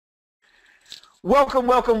Welcome,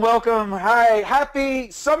 welcome, welcome. Hi, happy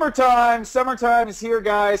summertime. Summertime is here,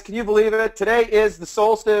 guys. Can you believe it? Today is the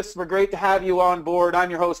solstice. We're great to have you on board. I'm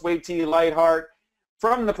your host, Wade T. Lightheart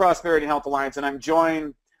from the Prosperity and Health Alliance, and I'm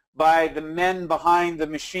joined by the men behind the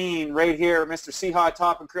machine right here, Mr. Siha,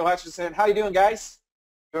 Top, and Krill Hutchinson. How you doing, guys?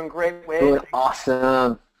 Doing great, Wade. Doing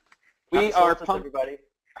awesome. We are pumped. Everybody.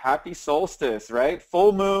 Happy solstice, right?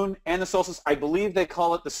 Full moon and the solstice. I believe they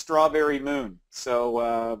call it the strawberry moon.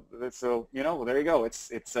 So you know, there you go.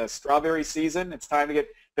 It's a strawberry season. It's time to get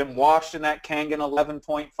them washed in that Kangen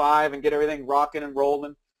 11.5 and get everything rocking and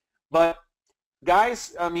rolling. But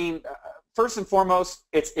guys, I mean, first and foremost,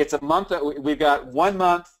 it's a month. We've got 1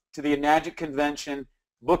 month to the Enagic convention.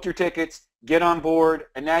 Book your tickets. Get on board.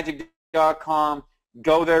 Enagic.com.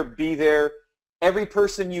 Go there. Be there. Every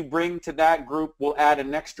person you bring to that group will add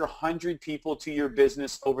an extra 100 people to your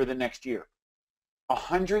business over the next year.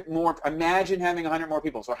 100 more. Imagine having 100 more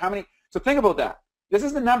people. So how many? So think about that. This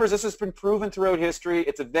is the numbers. This has been proven throughout history.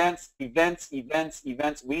 It's events, events, events,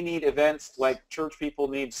 events. We need events like church people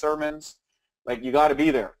need sermons. Like you got to be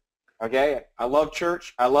there. Okay? I love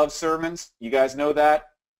church. I love sermons. You guys know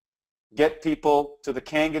that. Get people to the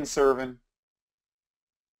Kangen Sermon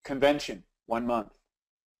convention 1 month.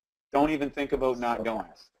 Don't even think about not going.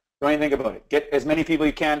 Don't even think about it. Get as many people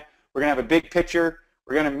you can. We're going to have a big picture.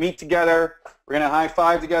 We're going to meet together. We're going to high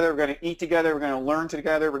five together. We're going to eat together. We're going to learn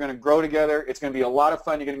together. We're going to grow together. It's going to be a lot of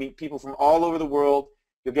fun. You're going to meet people from all over the world.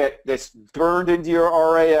 You'll get this burned into your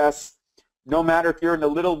RAS. No matter if you're in a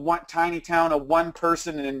little tiny town of one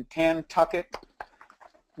person in Nantucket,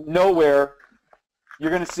 nowhere, you're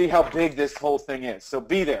going to see how big this whole thing is. So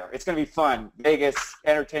be there. It's going to be fun. Vegas,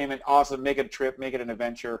 entertainment, awesome. Make it a trip. Make it an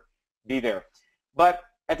adventure. Be there. But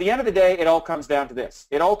at the end of the day, it all comes down to this.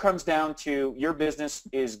 It all comes down to your business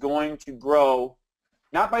is going to grow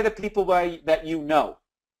not by the people that you know.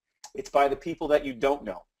 It's by the people that you don't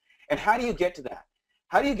know. And how do you get to that?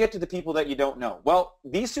 How do you get to the people that you don't know? Well,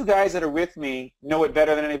 these two guys that are with me know it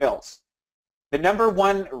better than anybody else. The number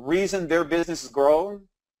one reason their business is growing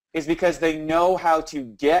is because they know how to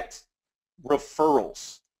get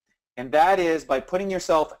referrals. And that is by putting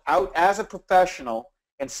yourself out as a professional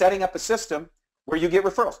and setting up a system where you get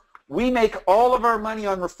referrals. We make all of our money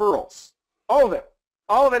on referrals. All of it.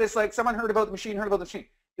 All of it is like someone heard about the machine, heard about the machine.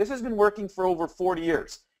 This has been working for over 40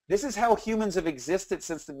 years. This is how humans have existed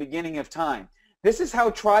since the beginning of time. This is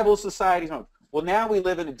how tribal societies are. Well, now we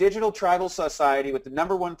live in a digital tribal society with the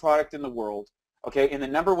number one product in the world, okay, and the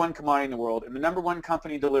number one commodity in the world, and the number one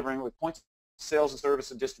company delivering with points of sales and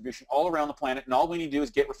service and distribution all around the planet, and all we need to do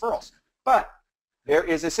is get referrals. But there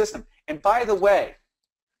is a system. And by the way,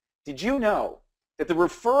 did you know that the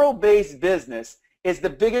referral-based business is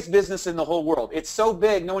the biggest business in the whole world? It's so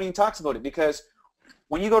big, no one even talks about it, because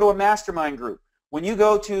when you go to a mastermind group, when you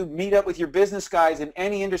go to meet up with your business guys in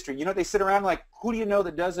any industry, you know, they sit around like, who do you know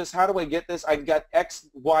that does this? How do I get this? I've got X,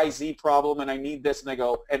 Y, Z problem, and I need this, and they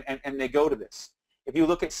go, and they go to this. If you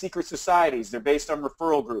look at secret societies, they're based on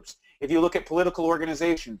referral groups. If you look at political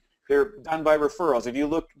organization, they're done by referrals. If you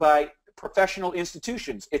look by professional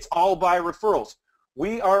institutions, it's all by referrals.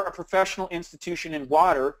 We are a professional institution in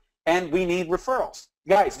water, and we need referrals.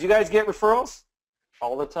 Guys, do you guys get referrals?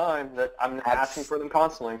 All the time. That I'm asking for them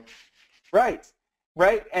constantly. Right,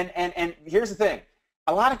 right. And here's the thing.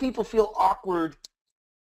 A lot of people feel awkward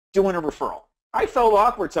doing a referral. I felt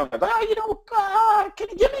awkward sometimes. You know, can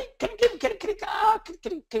you give me, can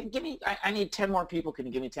you give me, I need 10 more people. Can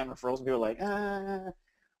you give me 10 referrals? And people are like,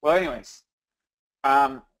 Well, anyways.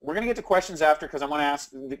 We're going to get to questions after because I want to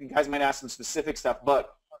ask, you guys might ask some specific stuff,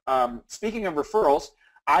 but speaking of referrals,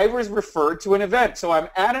 I was referred to an event. So I'm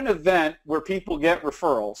at an event where people get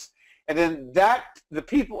referrals, and then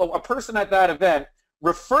a person at that event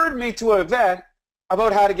referred me to an event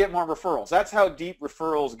about how to get more referrals. That's how deep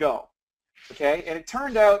referrals go. Okay, and it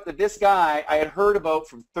turned out that this guy I had heard about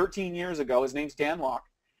from 13 years ago, his name's Dan Locke,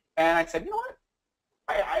 and I said, you know what,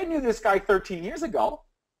 I knew this guy 13 years ago.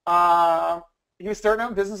 He was starting out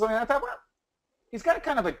in business, and I thought, well, he's got a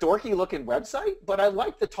kind of a dorky looking website, but I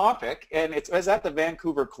like the topic, and it was at the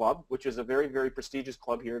Vancouver Club, which is a very, very prestigious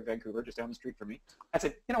club here in Vancouver, just down the street from me. I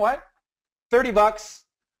said, you know what, 30 bucks,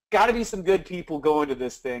 got to be some good people going to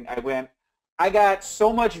this thing. I went, I got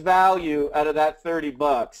so much value out of that 30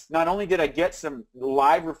 bucks. Not only did I get some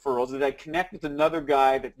live referrals, did I connect with another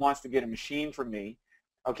guy that wants to get a machine from me,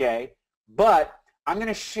 okay, but I'm going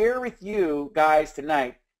to share with you guys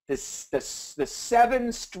tonight the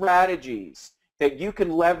 7 strategies that you can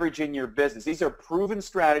leverage in your business. These are proven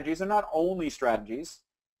strategies. They're not only strategies.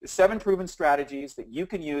 The 7 proven strategies that you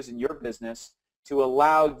can use in your business to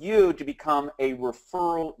allow you to become a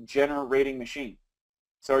referral generating machine.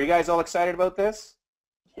 So are you guys all excited about this?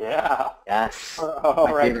 Yeah. Yes.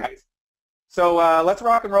 All right, guys. So let's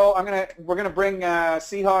rock and roll. We're gonna bring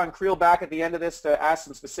Siha and Creel back at the end of this to ask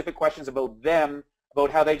some specific questions about them,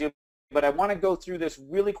 about how they do. But I want to go through this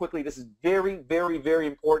really quickly. This is very, very, very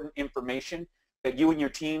important information that you and your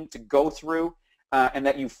team to go through, and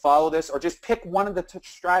that you follow this, or just pick one of the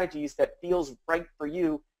strategies that feels right for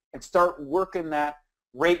you and start working that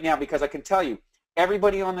right now. Because I can tell you,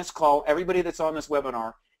 everybody on this call, everybody that's on this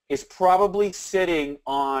webinar, is probably sitting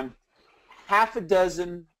on half a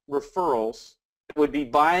dozen referrals that would be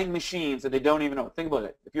buying machines that they don't even know. Think about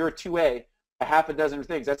it. If you're a 2A, a half a dozen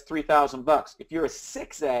things, that's $3,000. If you're a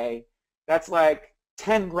 6A, that's like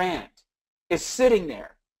 10 grand. It's sitting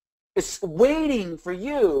there. It's waiting for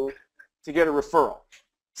you to get a referral.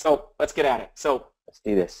 So let's get at it. So let's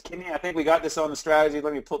do this. Kimmy, I think we got this on the strategy.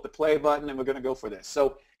 Let me put the play button and we're going to go for this.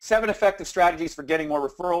 So 7 effective strategies for getting more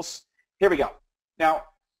referrals. Here we go. Now,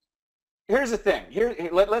 here's the thing.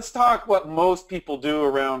 Let's talk what most people do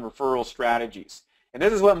around referral strategies. And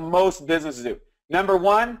this is what most businesses do. Number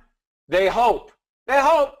 1, they hope. They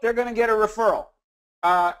hope they're going to get a referral.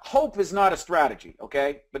 Hope is not a strategy,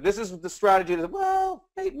 okay? But this is the strategy that, well,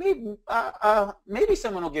 maybe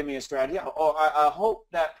someone will give me a strategy. I hope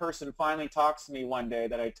that person finally talks to me one day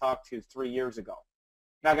that I talked to 3 years ago.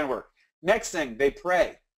 Not going to work. Next thing, they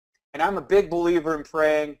pray. And I'm a big believer in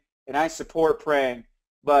praying, and I support praying.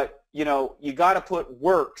 But, you know, you got to put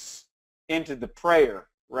works into the prayer,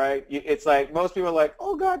 right? It's like most people are like,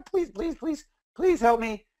 oh, God, please, please, please, please help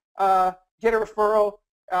me get a referral.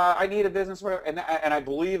 I need a business, and I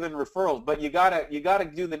believe in referrals. But you gotta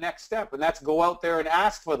do the next step, and that's go out there and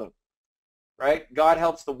ask for them, right? God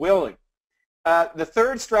helps the willing. The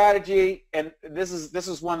third strategy, and this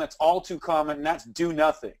is one that's all too common, and that's do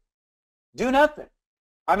nothing. Do nothing.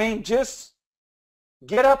 I mean, just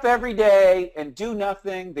get up every day and do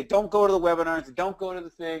nothing. They don't go to the webinars. They don't go to the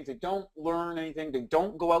things. They don't learn anything. They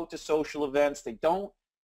don't go out to social events. They don't.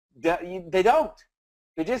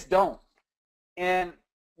 They just don't. And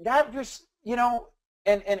that just, you know,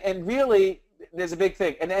 and really there's a big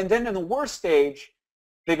thing. And then in the worst stage,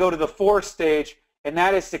 they go to the fourth stage, and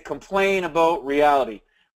that is to complain about reality.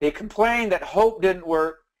 They complain that hope didn't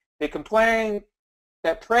work. They complain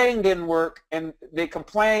that praying didn't work, and they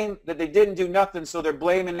complain that they didn't do nothing, so they're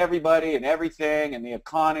blaming everybody and everything and the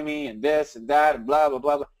economy and this and that and blah, blah,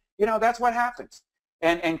 blah, blah. You know, that's what happens.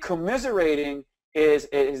 And commiserating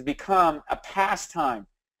has become a pastime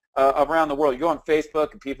around the world. You go on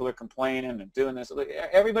Facebook and people are complaining and doing this.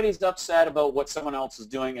 Everybody's upset about what someone else is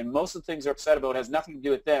doing, and most of the things they're upset about has nothing to do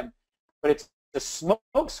with them, but it's the smoke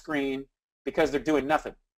screen because they're doing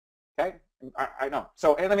nothing. Okay? I know.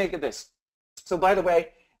 So let me get this. So by the way,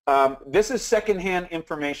 this is secondhand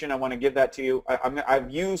information. I want to give that to you.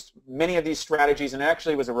 I've used many of these strategies, and it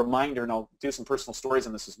actually was a reminder, and I'll do some personal stories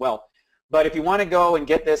on this as well. But if you want to go and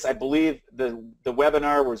get this, I believe the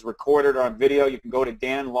webinar was recorded on video. You can go to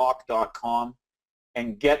danlocke.com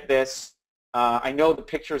and get this. I know the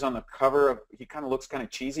pictures on the cover, he kind of looks kind of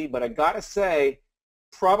cheesy, but I got to say,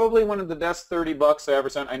 probably one of the best $30 I ever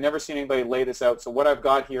sent. I never seen anybody lay this out. So what I've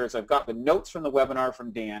got here is I've got the notes from the webinar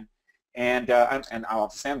from Dan, and I'll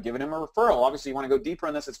say I'm giving him a referral. Obviously, you want to go deeper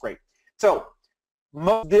on this, it's great. So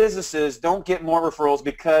most businesses don't get more referrals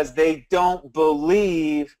because they don't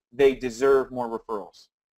believe they deserve more referrals.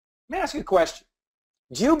 Let me ask you a question.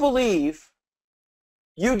 Do you believe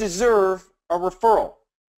you deserve a referral?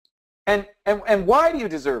 And why do you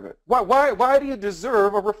deserve it? Why do you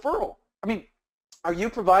deserve a referral? I mean, are you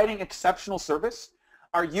providing exceptional service?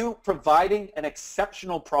 Are you providing an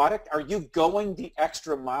exceptional product? Are you going the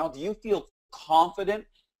extra mile? Do you feel confident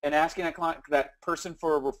in asking that person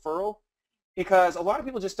for a referral? Because a lot of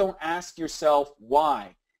people just don't ask yourself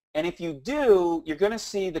why. And if you do, you're going to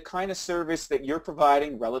see the kind of service that you're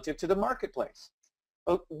providing relative to the marketplace.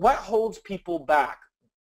 What holds people back?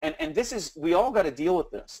 And this is, we all got to deal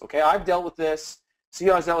with this, okay? I've dealt with this.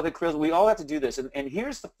 Siha's dealt with it, Chris. We all have to do this. And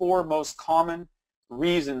here's the 4 most common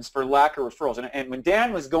reasons for lack of referrals. And when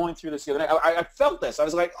Dan was going through this the other night, I felt this. I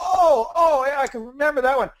was like, oh, yeah, I can remember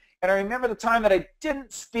that one. And I remember the time that I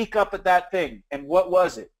didn't speak up at that thing. And what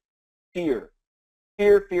was it? Fear.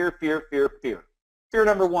 Fear, fear, fear, fear, fear. Fear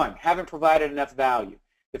number 1, haven't provided enough value.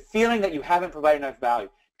 The feeling that you haven't provided enough value.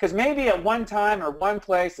 Because maybe at one time or one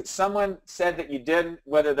place that someone said that you didn't,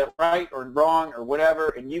 whether that's right or wrong or whatever,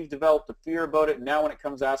 and you've developed a fear about it, and now when it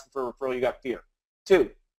comes asking for a referral, you got fear. 2,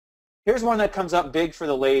 here's one that comes up big for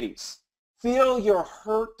the ladies. Feel you'll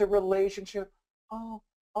hurt the relationship. Oh,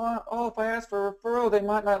 if I ask for a referral, they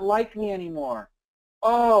might not like me anymore.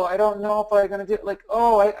 Oh, I don't know if I'm going to do it. Like,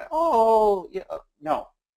 yeah, no.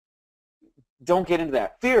 Don't get into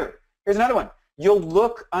that. Fear. Here's another one. You'll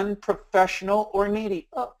look unprofessional or needy.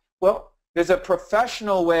 Oh, well, there's a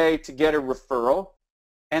professional way to get a referral,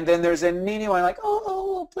 and then there's a needy one like,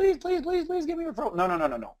 oh, please, please, please, please give me a referral. No, no, no,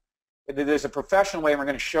 no, no. There's a professional way, and we're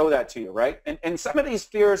going to show that to you, right? And some of these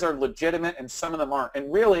fears are legitimate, and some of them aren't.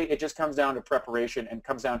 And really, it just comes down to preparation and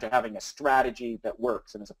comes down to having a strategy that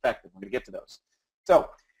works and is effective. We're going to get to those. So,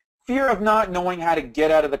 fear of not knowing how to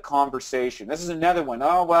get out of the conversation. This is another one.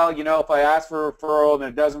 Oh, well, you know, if I ask for a referral and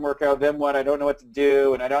it doesn't work out, then what? I don't know what to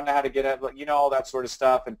do, and I don't know how to get out, you know, all that sort of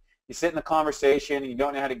stuff. And you sit in the conversation, and you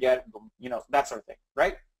don't know how to get it, you know, that sort of thing,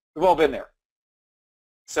 right? We've all been there.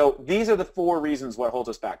 So these are the 4 reasons what holds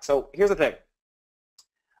us back. So here's the thing.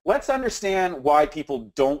 Let's understand why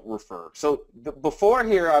people don't refer. So before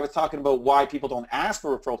here, I was talking about why people don't ask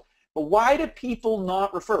for referrals, but why do people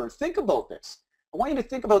not refer? Think about this. I want you to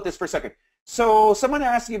think about this for a second. So someone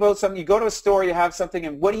asks you about something, you go to a store, you have something,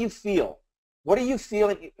 and what do you feel? What are you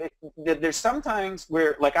feeling? There's sometimes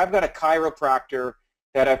where, like, I've got a chiropractor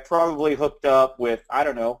that I've probably hooked up with, I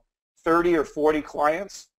don't know, 30 or 40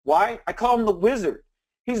 clients. Why? I call him the wizard.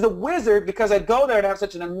 He's the wizard because I go there and have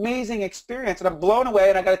such an amazing experience, and I'm blown away,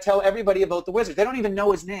 and I got to tell everybody about the wizard. They don't even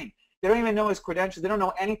know his name. They don't even know his credentials. They don't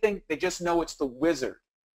know anything. They just know it's the wizard.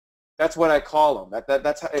 That's what I call him.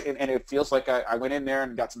 That's how, and it feels like I went in there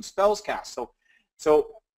and got some spells cast.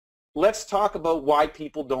 So let's talk about why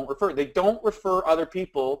people don't refer. They don't refer other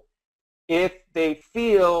people if they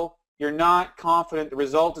feel you're not confident the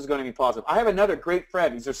result is going to be positive. I have another great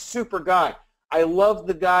friend. He's a super guy. I love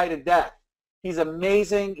the guy to death. He's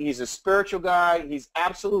amazing. He's a spiritual guy. He's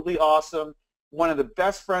absolutely awesome. One of the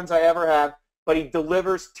best friends I ever had, but he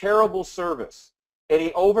delivers terrible service. And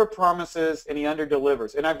he overpromises and he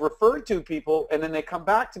underdelivers. And I've referred to people, and then they come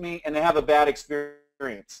back to me and they have a bad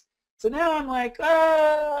experience. So now I'm like,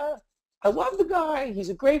 I love the guy. He's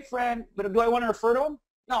a great friend, but do I want to refer to him?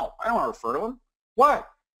 No, I don't want to refer to him. Why?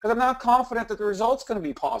 Because I'm not confident that the result's going to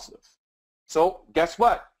be positive. So guess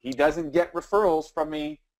what? He doesn't get referrals from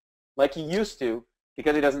me like he used to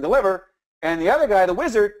because he doesn't deliver. And the other guy, the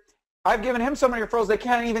wizard, I've given him so many referrals they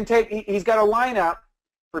can't even take. He's got a lineup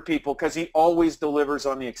for people because he always delivers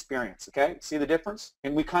on the experience. Okay, see the difference?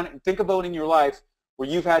 And we kind of think about in your life where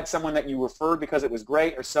you've had someone that you referred because it was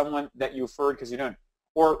great, or someone that you referred because you didn't,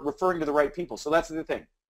 or referring to the right people. So that's the thing.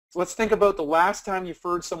 So let's think about the last time you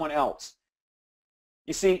referred someone else.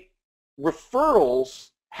 You see,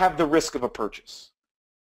 referrals have the risk of a purchase.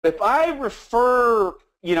 If I refer,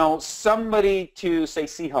 you know, somebody to, say,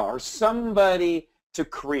 Siha, or somebody to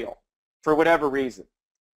Creel for whatever reason,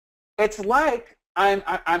 it's like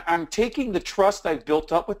I'm taking the trust I've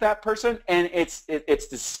built up with that person, and it's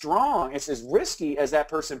as strong, it's as risky as that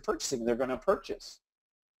person purchasing. They're going to purchase.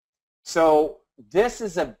 So this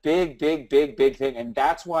is a big, big, big, big thing, and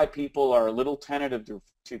that's why people are a little tentative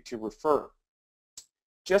to refer.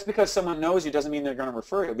 Just because someone knows you doesn't mean they're going to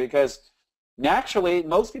refer you, because naturally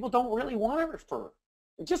most people don't really want to refer.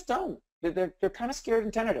 They just don't. They're kind of scared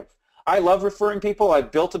and tentative. I love referring people.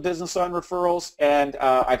 I've built a business on referrals, and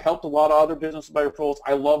I've helped a lot of other businesses by referrals.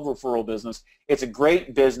 I love referral business. It's a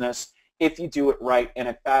great business if you do it right. And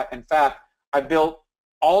in fact, I built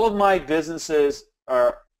all of my businesses,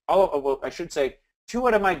 or well, I should say, 2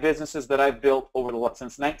 out of my businesses that I've built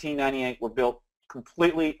since 1998 were built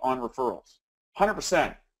completely on referrals.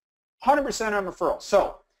 100%. 100% on referrals.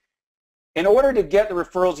 So in order to get the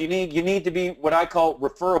referrals you need to be what I call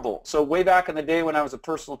referable. So way back in the day when I was a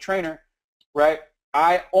personal trainer, right,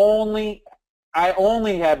 I only had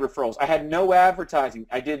referrals. I had no advertising.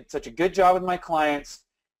 I did such a good job with my clients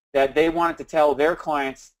that they wanted to tell their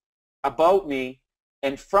clients about me.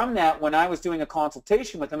 And from that, when I was doing a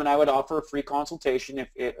consultation with them, and I would offer a free consultation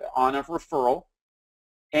on a referral,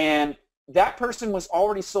 and that person was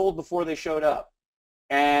already sold before they showed up.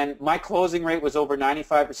 And my closing rate was over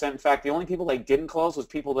 95%. In fact, the only people I didn't close was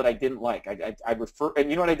people that I didn't like. I refer, and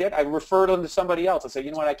you know what I did? I referred them to somebody else. I said,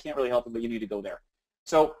 you know what, I can't really help them, but you need to go there.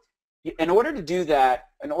 So in order to do that,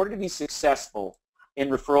 in order to be successful in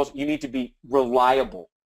referrals, you need to be reliable.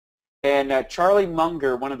 And Charlie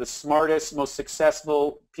Munger, one of the smartest, most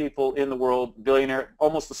successful people in the world, billionaire,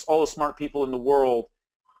 almost all the smart people in the world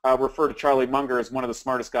refer to Charlie Munger as one of the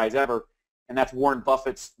smartest guys ever. And that's Warren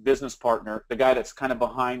Buffett's business partner, the guy that's kind of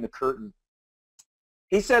behind the curtain.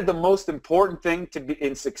 He said the most important thing to be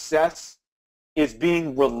in success is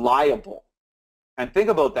being reliable. And think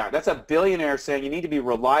about that. That's a billionaire saying you need to be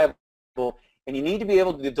reliable, and you need to be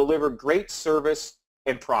able to deliver great service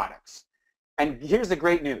and products. And here's the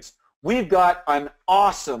great news. We've got an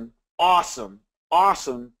awesome, awesome,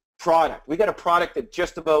 awesome product. We got a product that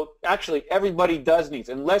just about, actually everybody does needs,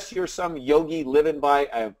 unless you're some yogi living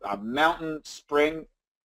by a mountain spring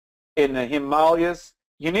in the Himalayas,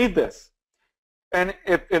 you need this. And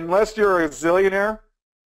unless you're a zillionaire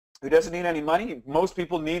who doesn't need any money, most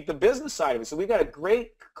people need the business side of it. So we got a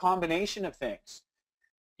great combination of things.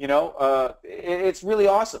 You know, it's really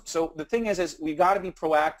awesome. So the thing is we got to be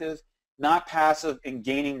proactive, not passive in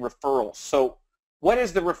gaining referrals. So what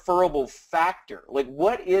is the referable factor? Like,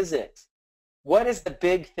 what is it? What is the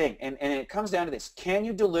big thing? And it comes down to this. Can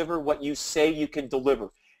you deliver what you say you can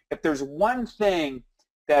deliver? If there's one thing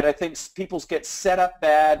that I think people get set up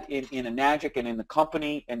bad in Enagic and in the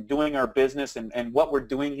company and doing our business and what we're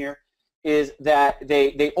doing here is that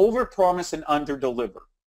they overpromise and underdeliver.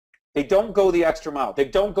 They don't go the extra mile. They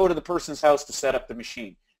don't go to the person's house to set up the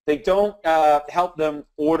machine. They don't help them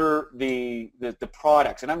order the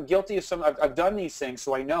products. And I'm guilty of some. I've done these things,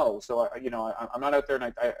 so I know. So you know, I'm not out there, and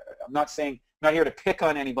I'm not saying, I'm not here to pick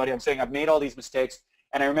on anybody. I'm saying I've made all these mistakes,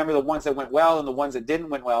 and I remember the ones that went well and the ones that didn't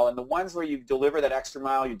went well, and the ones where you deliver that extra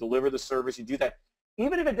mile, you deliver the service, you do that.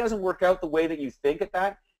 Even if it doesn't work out the way that you think at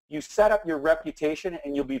that, you set up your reputation,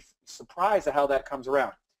 and you'll be surprised at how that comes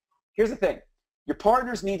around. Here's the thing: your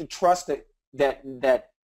partners need to trust that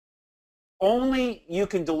only you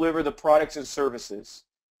can deliver the products and services,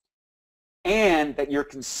 and that you're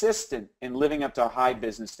consistent in living up to high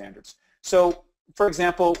business standards. So, for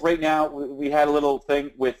example, right now we had a little thing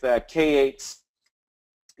with K8s.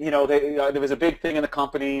 You know, there was a big thing in the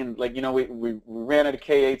company, and like, you know, we ran out of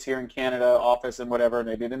K8s here in Canada office and whatever, and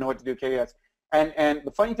they didn't know what to do with K8s. And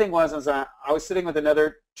the funny thing was I was sitting with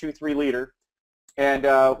another 2-3 leader, and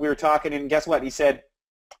we were talking, and guess what? He said,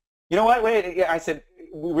 you know what? Wait. I said,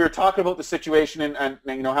 we were talking about the situation and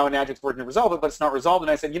you know how Enagic's working to resolve it, but it's not resolved.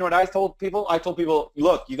 And I said, you know what I told people? I told people,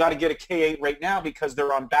 look, you got to get a K8 right now because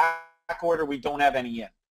they're on back order. We don't have any in.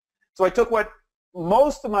 So I took what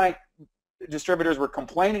most of my distributors were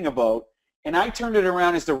complaining about, and I turned it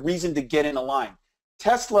around as the reason to get in a line.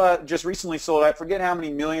 Tesla just recently sold, I forget how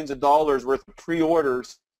many millions of dollars worth of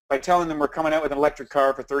pre-orders by telling them we're coming out with an electric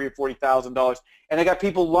car for $30,000 or $40,000, and they got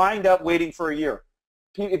people lined up waiting for a year.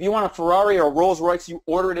 If you want a Ferrari or a Rolls Royce, you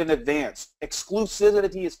order it in advance.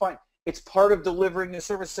 Exclusivity is fine. It's part of delivering the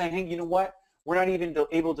service, saying, hey, you know what? We're not even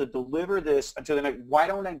able to deliver this until the next. Why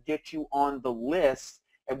don't I get you on the list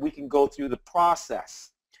and we can go through the process?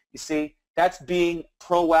 You see, that's being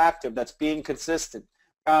proactive. That's being consistent.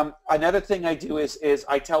 Another thing I do is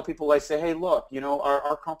I tell people, I say, hey, look, you know,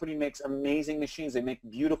 our company makes amazing machines. They make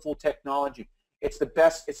beautiful technology. It's the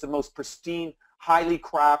best. It's the most pristine, highly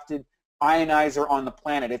crafted ionizer on the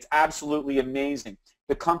planet. It's absolutely amazing.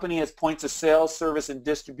 The company has points of sale, service, and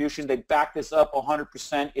distribution. They back this up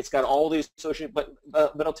 100%. It's got all these associated, but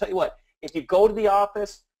I'll tell you what, if you go to the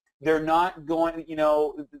office, they're not going, you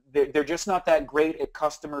know, they're just not that great at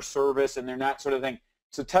customer service, and they're not sort of thing.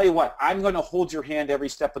 So tell you what, I'm going to hold your hand every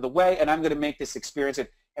step of the way, and I'm going to make this experience.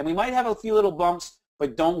 And we might have a few little bumps,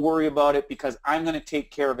 but don't worry about it because I'm going to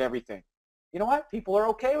take care of everything. You know what? People are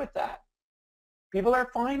okay with that. People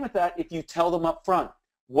are fine with that if you tell them up front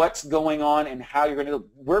what's going on and how you're going to do it.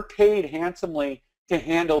 We're paid handsomely to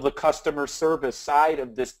handle the customer service side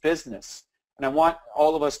of this business. And I want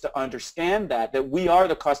all of us to understand that we are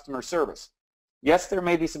the customer service. Yes, there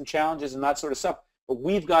may be some challenges and that sort of stuff, but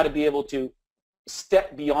we've got to be able to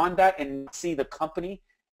step beyond that and see the company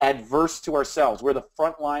adverse to ourselves. We're the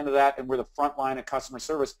front line of that, and we're the front line of customer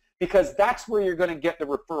service because that's where you're going to get the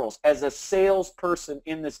referrals as a salesperson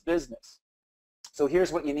in this business. So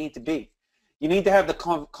here's what you need to be. You need to have the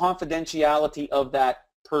confidentiality of that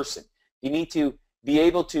person. You need to be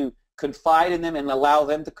able to confide in them and allow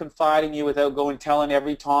them to confide in you without going telling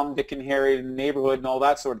every Tom, Dick, and Harry in the neighborhood and all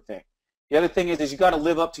that sort of thing. The other thing is you got to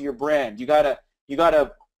live up to your brand. You got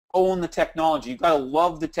to own the technology. You got to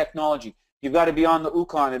love the technology. You've got to be on the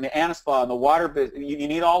Ukon and the Anaspa and the water business. You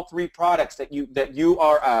need all three products that you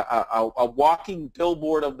are a walking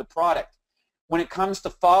billboard of the product. When it comes to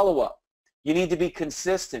follow-up, you need to be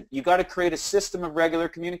consistent. You got to create a system of regular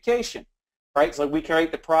communication, right? So we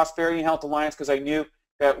create the Prosperity and Health Alliance because I knew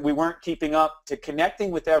that we weren't keeping up to connecting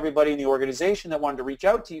with everybody in the organization that wanted to reach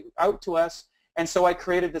out to us, and so I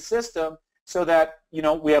created the system so that, you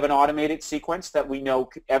know, we have an automated sequence that we know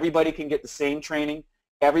everybody can get the same training,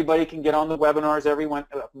 everybody can get on the webinars every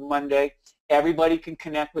Monday, everybody can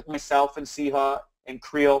connect with myself and Siha and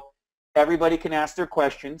Creel, everybody can ask their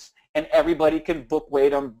questions, and everybody can book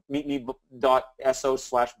Wade on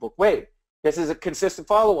meetme.so/book-Wade. This is a consistent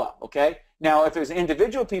follow-up, okay? Now, if there's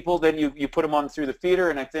individual people, then you put them on through the feeder,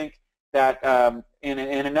 and I think that in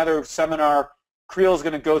another seminar, Creel's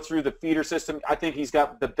going to go through the feeder system. I think he's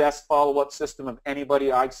got the best follow-up system of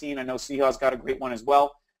anybody I've seen. I know Siha's got a great one as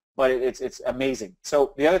well, but it's amazing.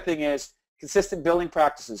 So the other thing is consistent billing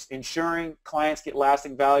practices, ensuring clients get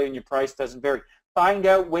lasting value and your price doesn't vary. Find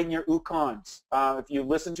out when your UCONs. If you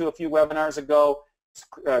listened to a few webinars ago,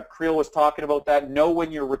 Creel was talking about that. Know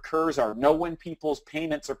when your recurs are. Know when people's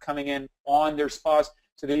payments are coming in on their spas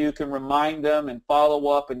so that you can remind them and follow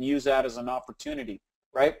up and use that as an opportunity,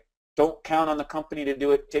 right? Don't count on the company to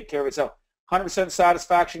do it. Take care of itself. 100%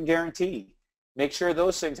 satisfaction guarantee. Make sure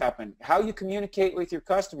those things happen. How you communicate with your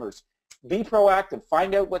customers. Be proactive.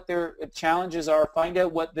 Find out what their challenges are. Find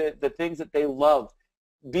out what the things that they love.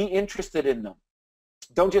 Be interested in them.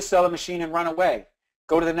 Don't just sell a machine and run away.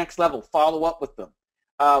 Go to the next level. Follow up with them.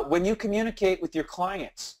 When you communicate with your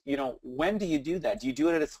clients, when do you do that? Do you do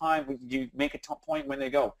it at a time? Do you make a point when they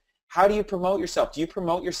go? How do you promote yourself? Do you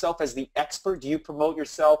promote yourself as the expert? Do you promote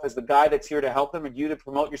yourself as the guy that's here to help them? Or do you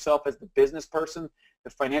promote yourself as the business person, the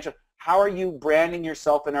financial? How are you branding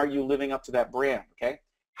yourself, and are you living up to that brand? Okay.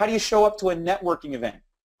 How do you show up to a networking event?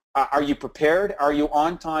 Are you prepared? Are you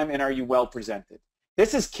on time? And are you well presented?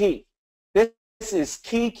 This is key. This is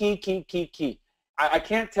key, key, key, key, key. I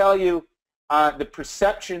can't tell you the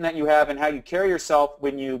perception that you have and how you carry yourself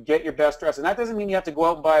when you get your best dress. And that doesn't mean you have to go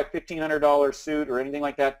out and buy a $1,500 suit or anything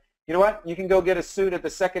like that. You know what? You can go get a suit at the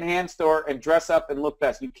secondhand store and dress up and look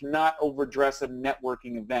best. You cannot overdress a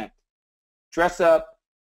networking event. Dress up,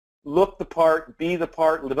 look the part, be the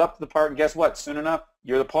part, live up to the part, and guess what? Soon enough,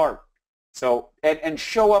 you're the part. So, and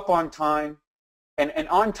show up on time. And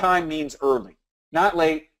on time means early. Not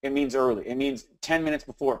late, it means early. It means 10 minutes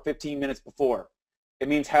before, 15 minutes before. It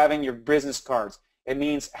means having your business cards. It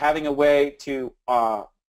means having a way to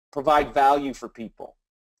provide value for people.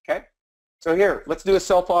 Okay? So here, let's do a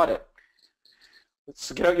self-audit.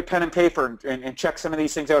 Let's get out your pen and paper and check some of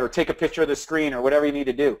these things out, or take a picture of the screen, or whatever you need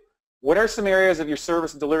to do. What are some areas of your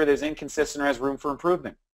service and delivery that is inconsistent or has room for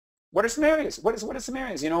improvement? What are some areas? What are some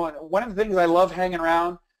areas? One of the things I love hanging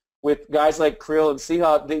around with guys like Creel and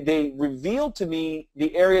Siha, they reveal to me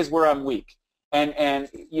the areas where I'm weak. And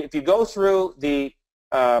if you go through the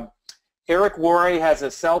Eric Worre has a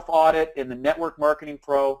self-audit in the Network Marketing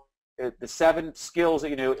Pro, the 7 skills that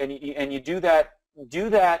you do, and you do that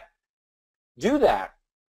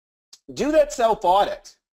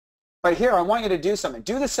self-audit. But here, I want you to do something.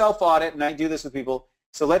 Do the self-audit, and I do this with people.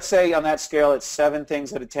 So let's say on that scale it's 7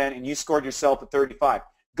 things out of 10, and you scored yourself at 35.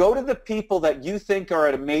 Go to the people that you think are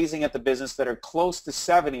amazing at the business, that are close to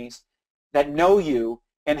 70s, that know you,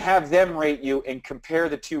 and have them rate you and compare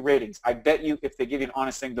the 2 ratings. I bet you if they give you an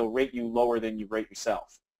honest thing, they'll rate you lower than you rate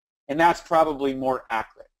yourself. And that's probably more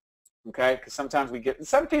accurate, okay? Because sometimes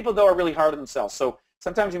some people, though, are really hard on themselves. So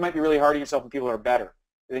sometimes you might be really hard on yourself when people are better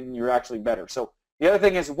than you're actually better. So the other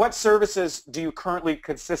thing is, what services do you currently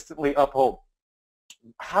consistently uphold?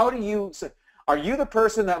 Are you the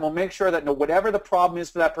person that will make sure that whatever the problem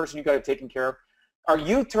is for that person, you've got it taken care of? Are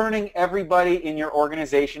you turning everybody in your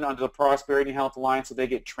organization onto the Prosperity and Health Alliance so they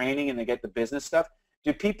get training and they get the business stuff?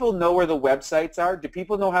 Do people know where the websites are? Do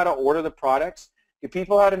people know how to order the products? Do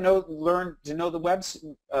people learn to know the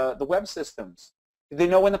web systems? Do they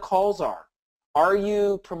know when the calls are? Are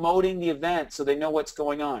you promoting the event so they know what's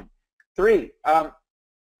going on? 3,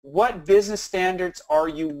 what business standards are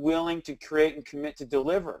you willing to create and commit to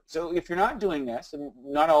deliver? So if you're not doing this, and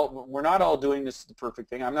we're not all doing this the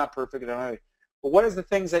perfect thing. I'm not perfect. But what is the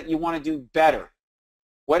things that you want to do better?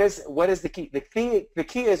 What is the key? The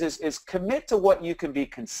key is commit to what you can be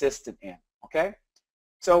consistent in. Okay.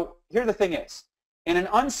 So here the thing is, in an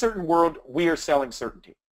uncertain world, we are selling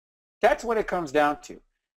certainty. That's what it comes down to.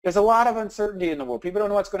 There's a lot of uncertainty in the world. People don't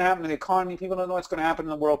know what's going to happen in the economy. People don't know what's going to happen in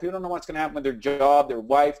the world. People don't know what's going to happen with their job, their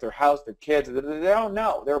wife, their house, their kids. They don't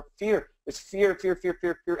know. There's fear. There's fear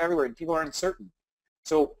everywhere, and people are uncertain.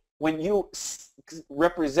 So when you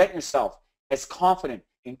represent yourself as confident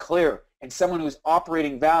and clear and someone who's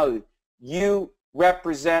operating value, you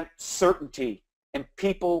represent certainty, and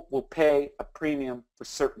people will pay a premium for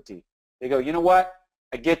certainty. They go, you know what?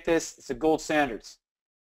 I get this. It's a gold standards.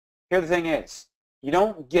 Here the thing is, you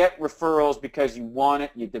don't get referrals because you want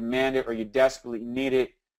it, you demand it, or you desperately need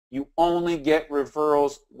it. You only get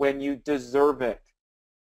referrals when you deserve it.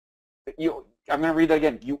 I'm going to read that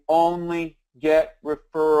again. You only get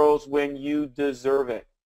referrals when you deserve it.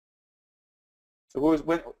 So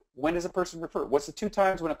when does a person refer? What's the 2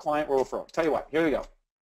 times when a client will refer? I'll tell you what. Here we go.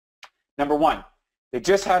 Number 1, they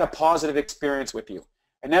just had a positive experience with you.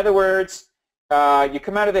 In other words, you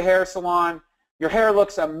come out of the hair salon, your hair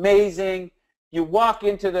looks amazing. You walk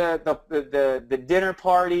into the dinner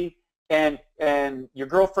party, and your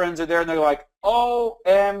girlfriends are there, and they're like,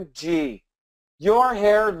 OMG, your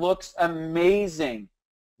hair looks amazing.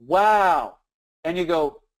 Wow. And you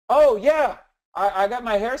go, oh, yeah, I got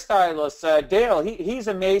my hairstylist, Dale. He's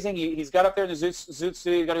amazing. He's got up there in the Zoot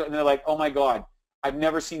studio. And they're like, oh, my God, I've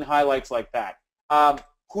never seen highlights like that.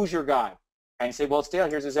 Who's your guy? And you say, well, it's Dale.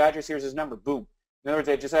 Here's his address. Here's his number. Boom. In other words,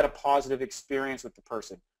 they just had a positive experience with the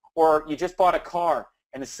person. Or you just bought a car,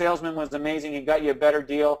 and the salesman was amazing. He got you a better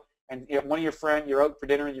deal. And one of your friends, you're out for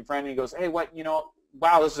dinner with your friend, and he goes, hey, what,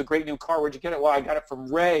 wow, this is a great new car. Where'd you get it? Well, I got it from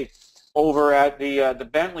Ray over at the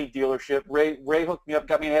Bentley dealership. Ray hooked me up,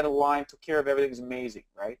 got me ahead of the line, took care of everything. It was amazing,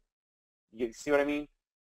 right? You see what I mean?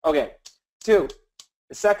 Okay. 2,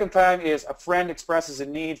 the second time is a friend expresses a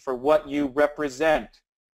need for what you represent.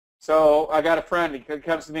 So I got a friend. He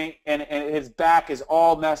comes to me, and his back is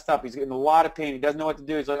all messed up. He's getting a lot of pain. He doesn't know what to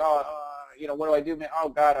do. He's like, oh, what do I do, man? Oh,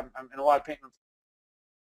 God, I'm in a lot of pain.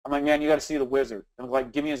 I'm like, man, you got to see the wizard. I'm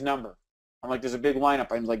like, give me his number. I'm like, there's a big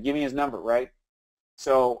lineup. I'm like, give me his number, right?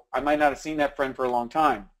 So I might not have seen that friend for a long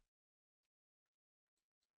time,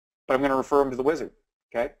 but I'm going to refer him to the wizard,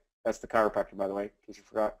 okay? That's the chiropractor, by the way, in case you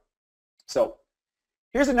forgot. So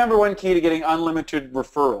here's the number 1 key to getting unlimited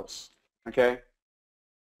referrals, okay?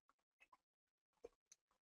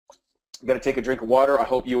 You got to take a drink of water. I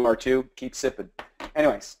hope you are too. Keep sipping.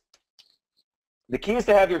 Anyways, the key is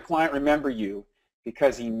to have your client remember you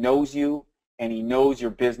because he knows you and he knows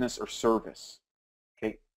your business or service.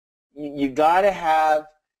 Okay, you got to have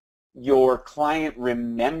your client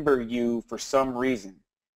remember you for some reason.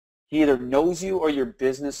 He either knows you or your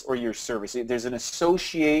business or your service. There's an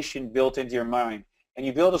association built into your mind, and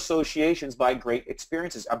you build associations by great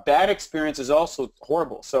experiences. A bad experience is also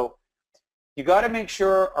horrible. So you got to make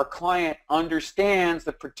sure our client understands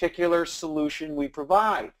the particular solution we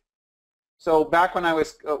provide. So back when I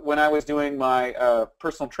was doing my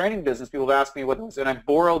personal training business, people would ask me what it was, and I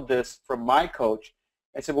borrowed this from my coach.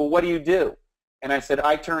 I said, well, what do you do? And I said,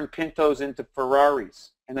 I turn Pintos into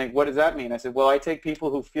Ferraris. And they, what does that mean? I said, well, I take people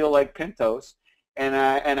who feel like Pintos, and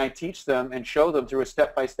I teach them and show them through a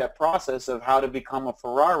step-by-step process of how to become a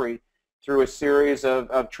Ferrari through a series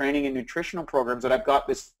of training and nutritional programs that I've got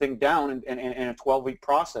this thing down in a 12-week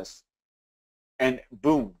process. And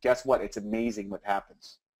boom, guess what? It's amazing what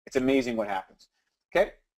happens. It's amazing what happens.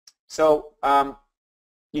 Okay? So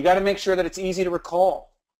you got to make sure that it's easy to recall.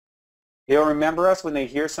 They'll remember us when they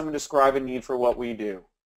hear someone describe a need for what we do.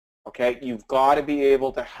 Okay? You've got to be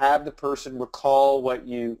able to have the person recall what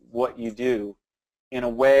you do in a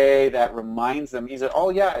way that reminds them. He said,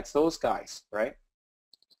 oh, yeah, it's those guys, right?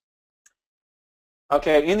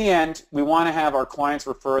 Okay, in the end, we want to have our clients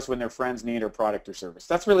refer us when their friends need our product or service.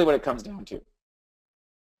 That's really what it comes down to.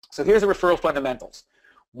 So here's the referral fundamentals.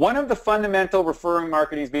 One of the fundamental referring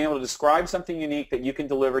marketing is being able to describe something unique that you can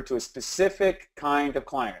deliver to a specific kind of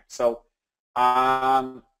client. So,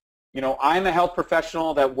 I'm a health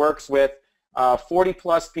professional that works with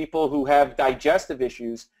 40-plus people who have digestive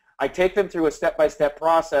issues. I take them through a step-by-step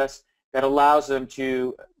process that allows them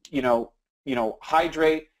to,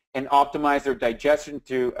 hydrate and optimize their digestion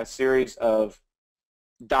through a series of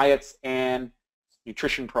diets and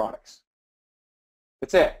nutrition products.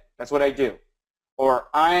 That's it. That's what I do. Or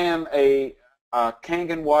I am a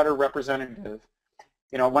Kangen water representative.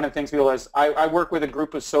 One of the things people is I work with a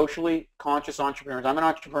group of socially conscious entrepreneurs. I'm an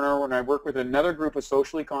entrepreneur and I work with another group of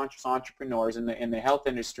socially conscious entrepreneurs in the health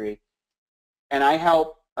industry, and I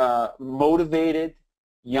help motivated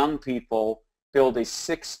young people build a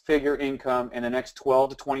 6-figure income in the next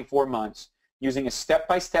 12 to 24 months using a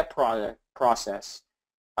step-by-step process.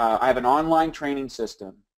 I have an online training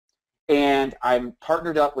system, and I'm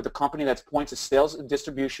partnered up with a company that's points of sales and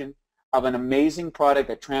distribution of an amazing product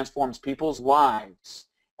that transforms people's lives,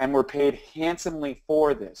 and we're paid handsomely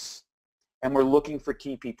for this, and we're looking for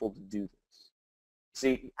key people to do this.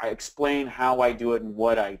 See, I explain how I do it and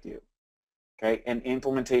what I do. Okay, and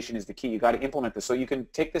implementation is the key. You got to implement this. So you can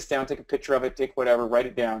take this down, take a picture of it, take whatever, write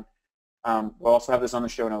it down. We'll also have this on the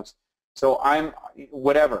show notes. So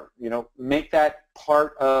make that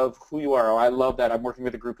part of who you are. Oh, I love that. I'm working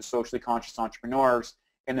with a group of socially conscious entrepreneurs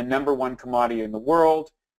in the #1 commodity in the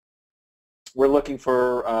world. We're looking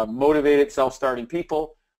for motivated, self-starting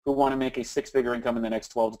people who want to make a 6-figure income in the next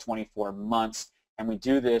 12 to 24 months. And we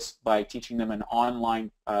do this by teaching them an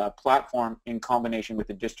online platform in combination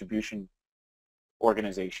with a distribution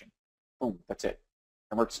organization. Boom, that's it.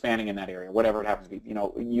 And we're expanding in that area, whatever it happens to be.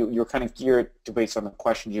 You're kind of geared to based on the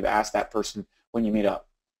questions you've asked that person when you meet up.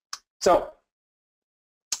 So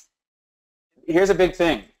here's a big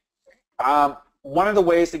thing. One of the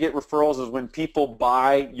ways to get referrals is when people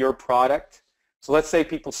buy your product. So let's say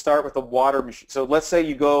people start with a water machine. So let's say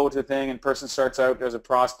you go to the thing and person starts out as a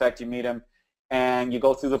prospect, you meet him, and you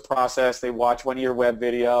go through the process. They watch one of your web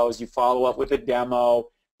videos. You follow up with a demo.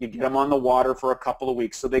 You get them on the water for a couple of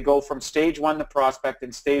weeks. So they go from stage 1 to prospect,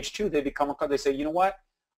 and stage 2 they say, you know what?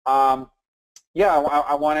 Yeah,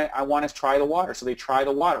 I want to try the water. So they try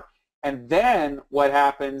the water. And then what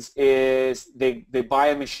happens is they buy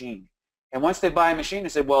a machine. And once they buy a machine, they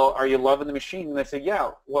say, well, are you loving the machine? And they say,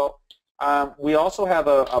 yeah. Well, we also have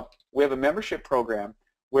a membership program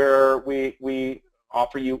where we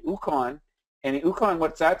offer you Ukon. And the Ukon,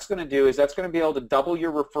 what that's going to do is that's going to be able to double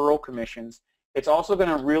your referral commissions. It's also going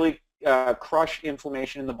to really crush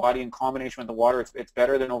inflammation in the body in combination with the water. It's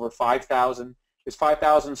better than over 5,000. There's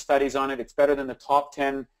 5,000 studies on it. It's better than the top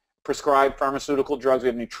 10 prescribed pharmaceutical drugs. We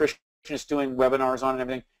have nutritionists doing webinars on it and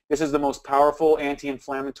everything. This is the most powerful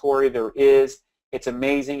anti-inflammatory there is. It's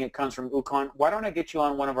amazing. It comes from Ukon. Why don't I get you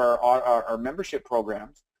on one of our membership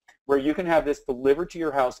programs where you can have this delivered to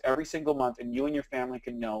your house every single month, and you and your family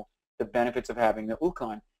can know the benefits of having the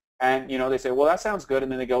Ukon. And they say, well, that sounds good,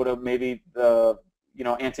 and then they go to maybe the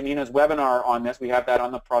Antonina's webinar on this. We have that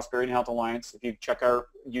on the Prosperity and Health Alliance. If you check our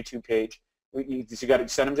YouTube page, you got to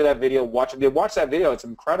send them to that video. They watch that video. It's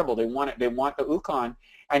incredible. They want it. They want the Ukon,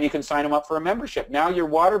 and you can sign them up for a membership. Now your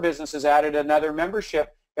water business has added another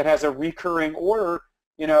membership that has a recurring order.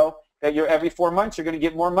 That you're every 4 months you're going to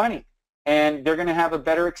get more money, and they're going to have a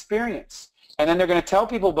better experience. And then they're going to tell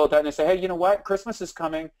people about that, and they say, hey, you know what? Christmas is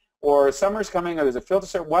coming, or summer's coming, or there's a filter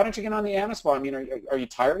service. Why don't you get on the Anaspa? I mean, are you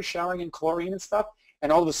tired of showering in chlorine and stuff?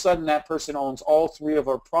 And all of a sudden, that person owns all 3 of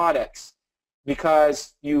our products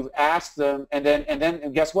because you've asked them,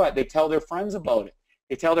 and guess what? They tell their friends about it.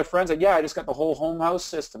 They tell their friends that, yeah, I just got the whole home house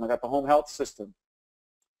system. I got the home health system.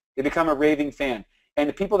 They become a raving fan. And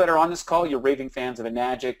the people that are on this call, you're raving fans of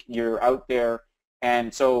Enagic. You're out there.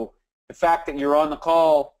 And so the fact that you're on the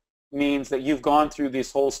call means that you've gone through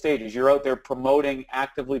these whole stages. You're out there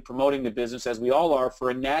actively promoting the business, as we all are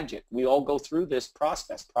for Enagic. We all go through this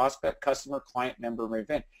process: prospect, customer, client, member, and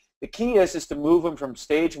event. The key is to move them from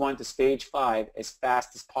stage 1 to stage 5 as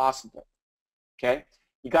fast as possible. Okay?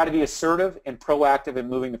 You got to be assertive and proactive in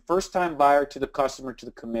moving the first-time buyer to the customer to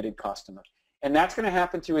the committed customer. And that's going to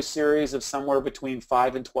happen through a series of somewhere between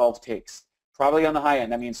 5 and 12 takes, probably on the high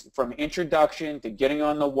end. That means from introduction to getting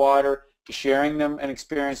on the water to sharing them an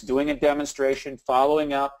experience, doing a demonstration,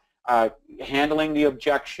 following up, handling the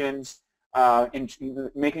objections, and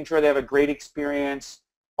making sure they have a great experience,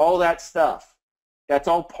 all that stuff. That's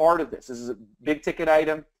all part of this. This is a big ticket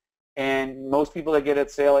item, and most people that get a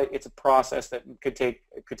sale, it's a process that could take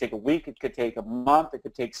a week, it could take a month, it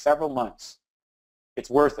could take several months.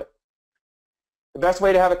 It's worth it. The best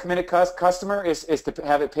way to have a committed customer is to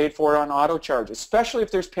have it paid for on auto charge, especially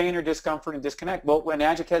if there's pain or discomfort and disconnect. Well, when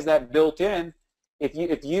Enagic has that built in, if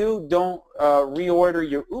you don't reorder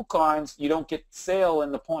your Ukons, you don't get sale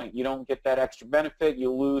in the point. You don't get that extra benefit.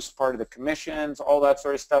 You lose part of the commissions, all that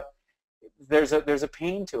sort of stuff. There's a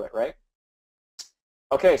pain to it, right?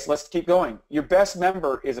 Okay, so let's keep going. Your best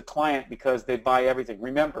member is a client because they buy everything.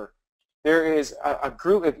 Remember, there is a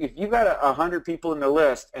group. If you've got 100 people in the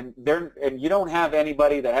list, and you don't have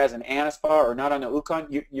anybody that has an Anaspa or not on the Ukon,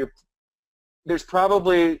 there's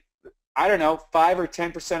probably, I don't know, 5 or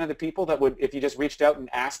 10% of the people that would, if you just reached out and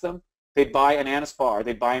asked them, they'd buy an Anaspa or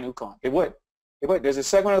they'd buy an Ukon. They would. They would. There's a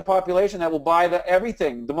segment of the population that will buy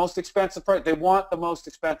everything, the most expensive part. They want the most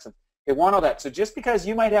expensive. They want all that. So just because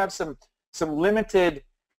you might have some limited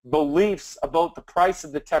beliefs about the price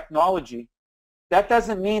of the technology, that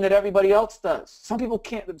doesn't mean that everybody else does. Some people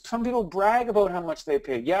can't. Some people brag about how much they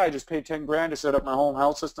paid. Yeah, I just paid 10 grand to set up my home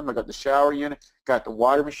health system. I got the shower unit, got the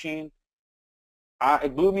water machine.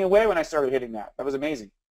 It blew me away when I started hitting that. That was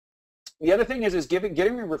amazing. The other thing is getting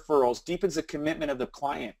your referrals deepens the commitment of the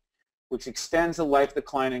client, which extends the life of the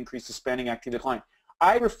client and increases spending activity of the client.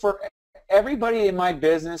 I refer everybody in my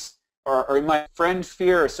business or in my friend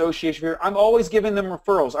sphere, association sphere, I'm always giving them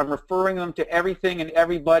referrals. I'm referring them to everything and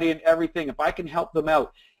everybody and everything. If I can help them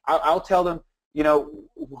out, I'll tell them,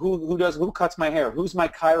 who cuts my hair, who's my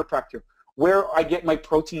chiropractor, where I get my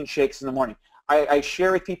protein shakes in the morning. I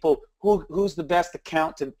share with people who's the best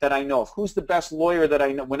accountant that I know of, who's the best lawyer that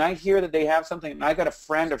I know. When I hear that they have something, and I got a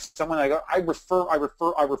friend or someone, I refer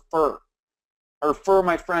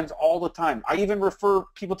my friends all the time. I even refer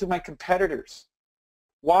people to my competitors.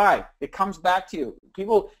 Why? It comes back to you.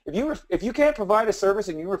 People, if you can't provide a service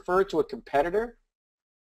and you refer it to a competitor,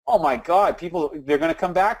 oh my God, they're going to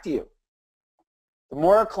come back to you. The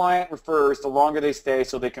more a client refers, the longer they stay,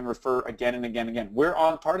 so they can refer again and again and again. We're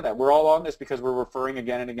on part of that. We're all on this because we're referring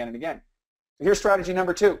again and again and again. So here's strategy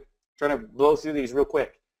number 2. I'm trying to blow through these real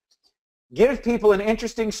quick. Give people an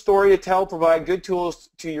interesting story to tell. Provide good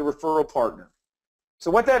tools to your referral partner.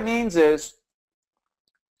 So what that means is,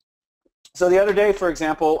 So the other day, for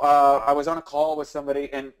example, I was on a call with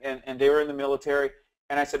somebody, and they were in the military,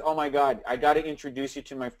 and I said, oh my God, I got to introduce you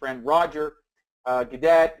to my friend Roger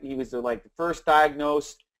Gadet. He was the first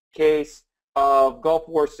diagnosed case of Gulf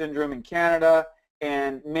War syndrome in Canada,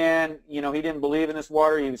 and man, he didn't believe in this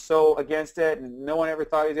water. He was so against it, and no one ever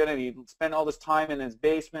thought he was going to. He spent all this time in his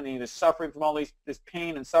basement, and he was suffering from all this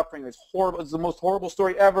pain and suffering. It's horrible. It's the most horrible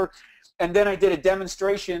story ever. And then I did a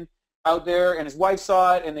demonstration out there, and his wife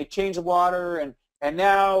saw it, and they changed the water, and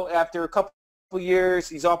now after a couple years,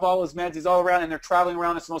 he's off all his meds, he's all around, and they're traveling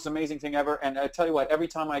around. It's the most amazing thing ever. And I tell you what, every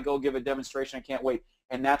time I go give a demonstration, I can't wait.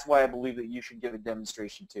 And that's why I believe that you should give a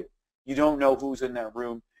demonstration too. You don't know who's in that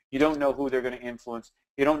room. You don't know who they're going to influence.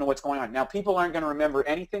 You don't know what's going on. Now, people aren't going to remember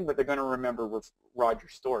anything, but they're going to remember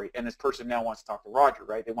Roger's story. And this person now wants to talk to Roger,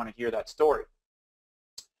 right? They want to hear that story.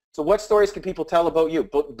 So what stories can people tell about you?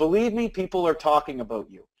 Believe me, people are talking about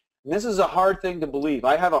you. And this is a hard thing to believe.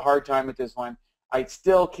 I have a hard time with this one. I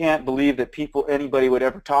still can't believe that anybody would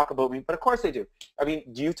ever talk about me, but of course they do. I mean,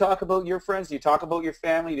 do you talk about your friends? Do you talk about your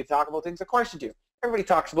family? Do you talk about things? Of course you do. Everybody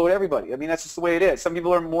talks about everybody. I mean, that's just the way it is. Some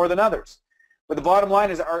people are more than others. But the bottom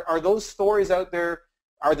line is, are those stories out there,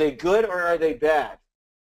 are they good or are they bad?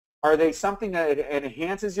 Are they something that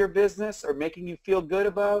enhances your business or making you feel good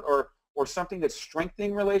about, or something that's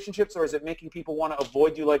strengthening relationships, or is it making people want to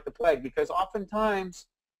avoid you like the plague? Because oftentimes,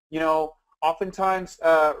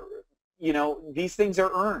 these things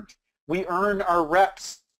are earned. We earn our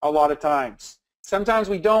reps a lot of times. Sometimes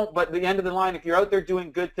we don't, but at the end of the line, if you're out there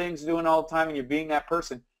doing good things, doing all the time, and you're being that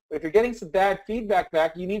person, but if you're getting some bad feedback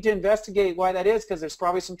back, you need to investigate why that is, because there's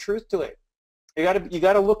probably some truth to it. You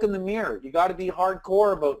got to look in the mirror. You got to be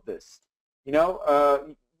hardcore about this. Be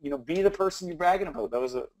the person you're bragging about. That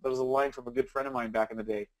was a line from a good friend of mine back in the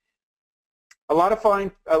day.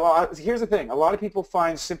 Here's the thing. A lot of people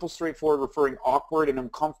find simple, straightforward referring awkward and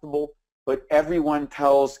uncomfortable, but everyone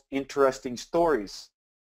tells interesting stories.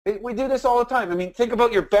 We do this all the time. I mean, think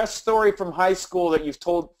about your best story from high school that you've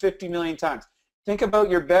told 50 million times. Think about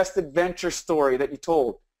your best adventure story that you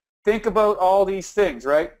told. Think about all these things,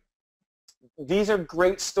 right? These are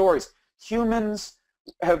great stories. Humans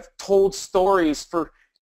have told stories for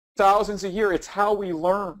thousands of years. It's how we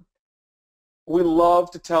learn. We love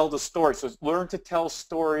to tell the story. So learn to tell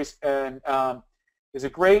stories. And there's a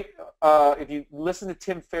great, if you listen to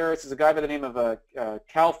Tim Ferriss, there's a guy by the name of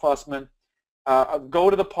Cal Fussman. Go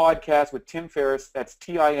to the podcast with Tim Ferriss. That's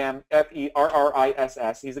Timferriss.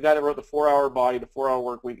 He's the guy that wrote The 4-Hour Body, The 4-Hour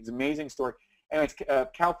Work Week. It's an amazing story. Anyways,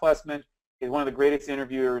 Cal Fussman is one of the greatest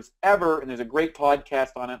interviewers ever, and there's a great podcast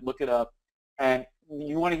on it. Look it up. And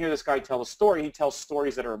you want to hear this guy tell a story. He tells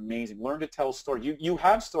stories that are amazing. Learn to tell stories. You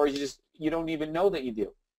have stories. You don't even know that you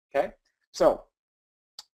do. Okay? So,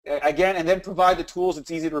 again, and then provide the tools.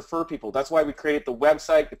 It's easy to refer people. That's why we created the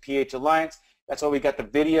website, the PH Alliance. That's why we got the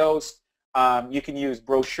videos. You can use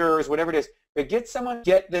brochures, whatever it is. But get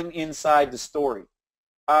them inside the story.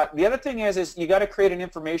 The other thing is you got to create an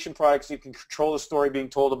information product so you can control the story being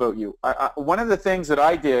told about you. One of the things that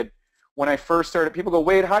I did when I first started, people go,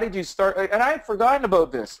 Wade, how did you start? And I had forgotten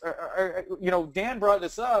about this. Dan brought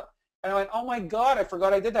this up, and I went, oh my God, I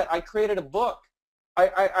forgot I did that. I created a book.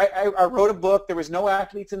 I wrote a book. There was no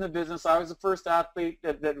athletes in the business. I was the first athlete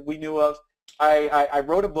that we knew of. I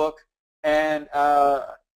wrote a book, and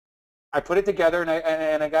I put it together,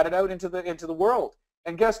 and I got it out into the world.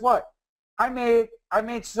 And guess what? I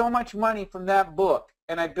made so much money from that book,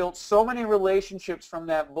 and I built so many relationships from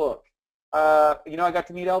that book. I got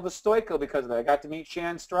to meet Elvis Stoico because of it. I got to meet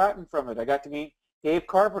Shan Stratton from it. I got to meet Dave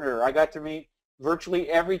Carpenter. I got to meet virtually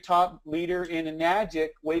every top leader in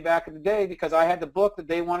Enagic way back in the day because I had the book that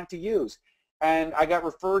they wanted to use. And I got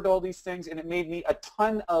referred to all these things, and it made me a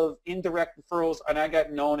ton of indirect referrals, and I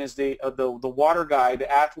got known as the water guy, the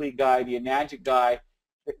athlete guy, the Enagic guy.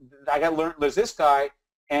 I got learned there's this guy,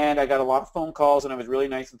 and I got a lot of phone calls, and I was really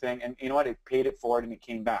nice and thing, and you know what? It paid it forward, and it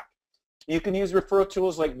came back. You can use referral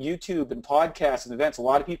tools like YouTube and podcasts and events. A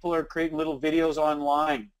lot of people are creating little videos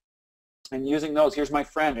online and using those. Here's my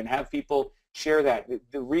friend, and have people share that.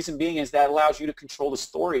 The reason being is that allows you to control the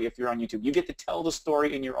story if you're on YouTube. You get to tell the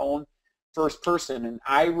story in your own first person, and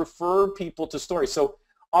I refer people to stories. So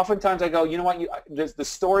oftentimes I go, you know what, the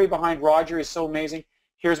story behind Roger is so amazing.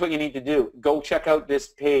 Here's what you need to do. Go check out this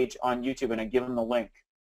page on YouTube, and I give them the link.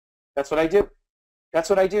 That's what I do. That's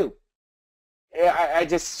what I do. I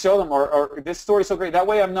just show them, or this story is so great. That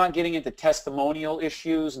way I'm not getting into testimonial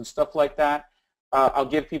issues and stuff like that. I'll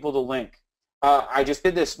give people the link. I just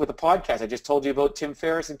did this with a podcast. I just told you about Tim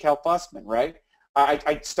Ferriss and Cal Fussman, right?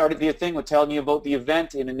 I started the thing with telling you about the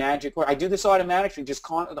event in Enagic. I do this automatically.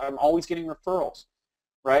 I'm always getting referrals,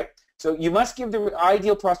 right? So you must give the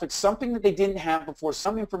ideal prospect something that they didn't have before,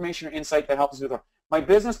 some information or insight that helps with it. My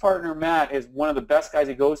business partner, Matt, is one of the best guys.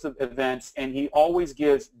 He goes to events, and he always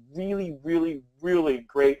gives really, really, really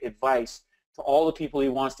great advice to all the people he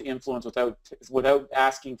wants to influence without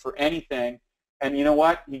asking for anything. And you know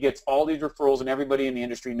what? He gets all these referrals, and everybody in the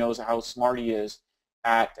industry knows how smart he is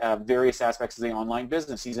at various aspects of the online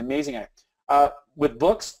business. He's amazing at it. With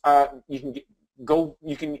books,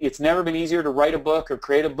 it's never been easier to write a book or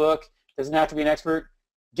create a book. It doesn't have to be an expert.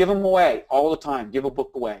 Give them away all the time. Give a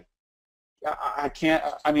book away. I've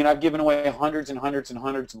given away hundreds and hundreds and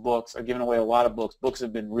hundreds of books. I've given away a lot of books. Books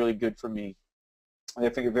have been really good for me. I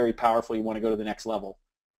think they're very powerful. You want to go to the next level.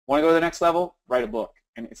 Want to go to the next level? Write a book.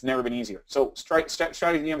 And it's never been easier. So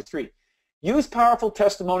strategy number 3. Use powerful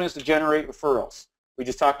testimonials to generate referrals. We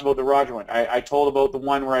just talked about the Roger one. I told about the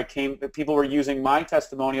one where people were using my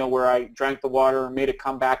testimonial where I drank the water, made a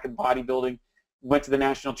comeback in bodybuilding, went to the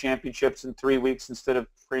national championships in 3 weeks instead of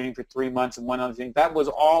training for 3 months and one other thing. That was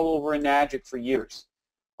all over in Magic for years.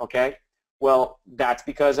 Okay? Well, that's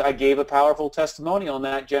because I gave a powerful testimonial and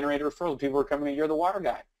that generated referrals. People were coming, you're the water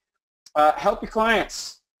guy. Help your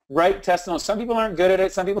clients. Write testimonials. Some people aren't good at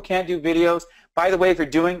it. Some people can't do videos. By the way, if you're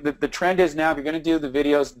doing, the trend is now, if you're going to do the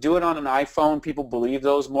videos, do it on an iPhone. People believe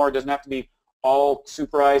those more. It doesn't have to be all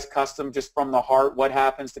superized, custom, just from the heart. What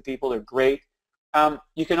happens to people? They're great.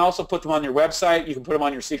 You can also put them on your website. You can put them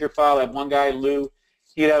on your secret file. I have one guy, Lou.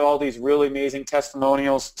 He'd have all these really amazing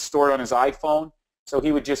testimonials stored on his iPhone. So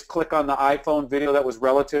he would just click on the iPhone video that was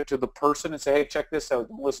relative to the person and say, hey, check this out.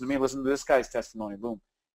 Don't listen to me. Listen to this guy's testimony. Boom.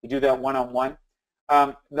 You do that one-on-one.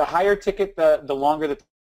 The higher ticket, the longer the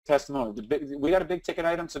testimonial. We got a big ticket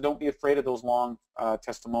item, so don't be afraid of those long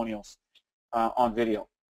testimonials on video.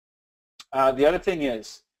 The other thing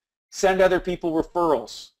is send other people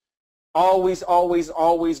referrals. Always, always,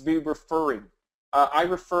 always be referring. I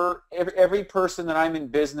refer every person that I'm in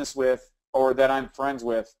business with or that I'm friends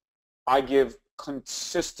with, I give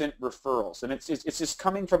consistent referrals. And it's just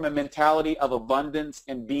coming from a mentality of abundance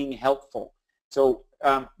and being helpful. So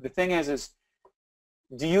the thing is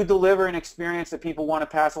do you deliver an experience that people want to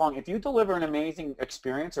pass along? If you deliver an amazing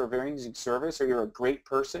experience or a very amazing service or you're a great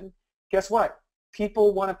person, guess what?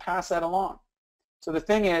 People want to pass that along. So the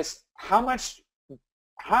thing is, how much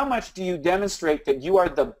do you demonstrate that you are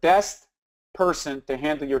the best person to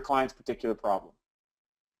handle your client's particular problem?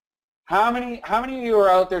 How many of you are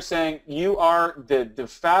out there saying you are the de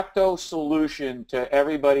facto solution to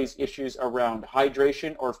everybody's issues around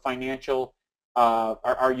hydration or financial?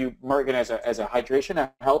 Are you marketing as a hydration,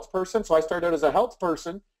 a health person? So I started out as a health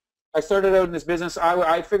person. I started out in this business.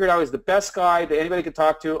 I figured I was the best guy that anybody could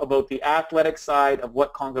talk to about the athletic side of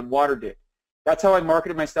what Kangen Water did. That's how I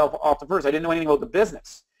marketed myself off the first. I didn't know anything about the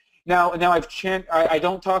business. Now I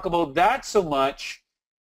don't talk about that so much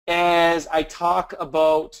as I talk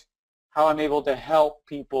about how I'm able to help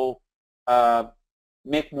people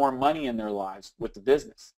make more money in their lives with the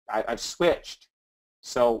business. I've switched.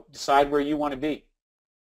 So decide where you want to be.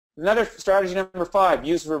 Another strategy number 5,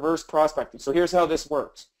 use reverse prospecting. So here's how this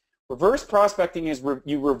works. Reverse prospecting is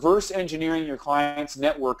you reverse engineering your client's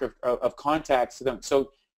network of contacts to them. So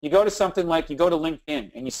you go to something like, you go to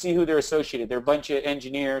LinkedIn and you see who they're associated. They're a bunch of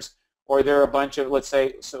engineers, or they're a bunch of, let's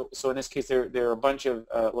say, so in this case, they're a bunch of,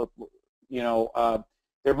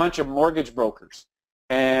 they're a bunch of mortgage brokers.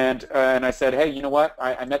 And I said, hey, you know what?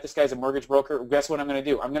 I met this guy as a mortgage broker. Guess what I'm going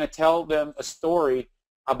to do? I'm going to tell them a story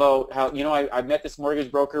about how, I met this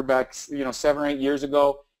mortgage broker back, 7 or 8 years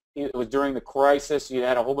ago. It was during the crisis. You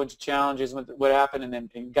had a whole bunch of challenges with what happened, and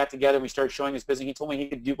then got together. We started showing this business. He told me he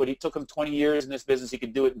could do what he took him 20 years in this business. He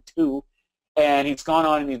could do it in 2. And he's gone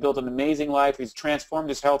on and he's built an amazing life. He's transformed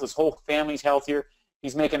his health. His whole family's healthier.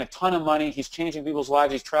 He's making a ton of money. He's changing people's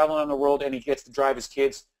lives. He's traveling around the world, and he gets to drive his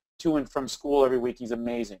kids to and from school every week. He's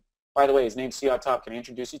amazing. By the way, his name's Siha Top. Can I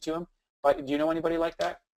introduce you to him? But do you know anybody like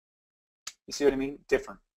that? You see what I mean?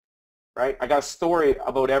 Different, right? I got a story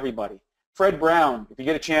about everybody. Fred Brown, if you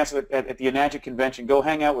get a chance at the Enagic convention, go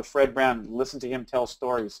hang out with Fred Brown. Listen to him tell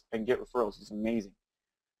stories and get referrals. It's amazing.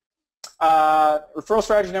 Referral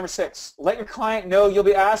strategy number 6. Let your client know you'll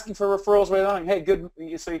be asking for referrals right on. Hey, good.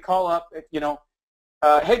 So you call up,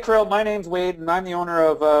 hey, Krill, my name's Wade, and I'm the owner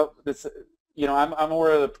of this. I'm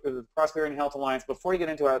aware of the Prosperity and Health Alliance. Before you get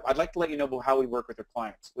into it, I'd like to let you know about how we work with our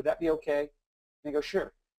clients. Would that be okay? And they go,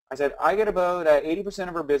 sure. I said, I get about 80%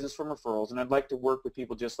 of our business from referrals, and I'd like to work with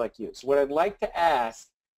people just like you. So what I'd like to ask,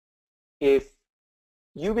 if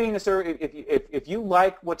you being if you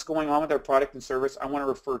like what's going on with our product and service, I want to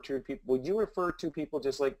refer 2 people. Would you refer 2 people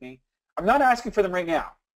just like me? I'm not asking for them right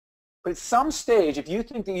now, but at some stage, if you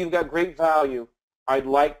think that you've got great value, I'd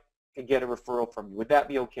like to get a referral from you? Would that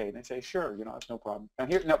be okay? And they say, sure, that's no problem. Now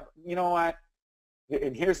here, no, you know what?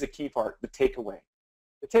 And here's the key part, the takeaway.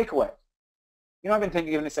 The takeaway. I've been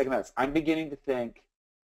thinking, give it a second thoughts. I'm beginning to think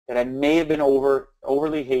that I may have been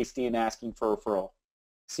overly hasty in asking for a referral.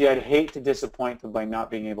 See, I'd hate to disappoint them by not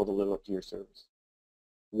being able to live up to your service.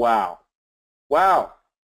 Wow. Wow.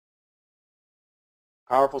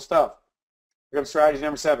 Powerful stuff. Here comes strategy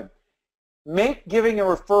number 7. Make giving a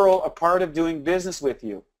referral a part of doing business with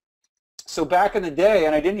you. So back in the day,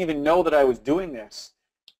 and I didn't even know that I was doing this,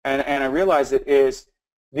 and I realized it is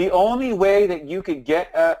the only way that you could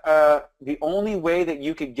get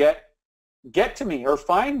get to me or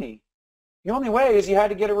find me, the only way is you had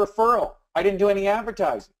to get a referral. I didn't do any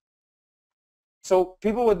advertising. So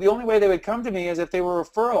the only way they would come to me is if they were a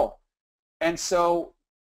referral. And so,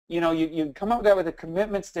 you come up with that with a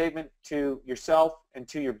commitment statement to yourself and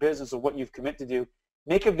to your business of what you've committed to do.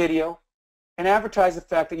 Make a video and advertise the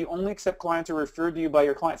fact that you only accept clients who are referred to you by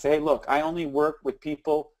your clients. Say, hey, look, I only work with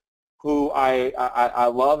people who I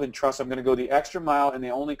love and trust. I'm going to go the extra mile, and they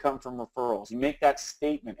only come from referrals. You make that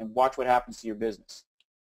statement and watch what happens to your business.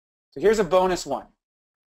 So here's a bonus one,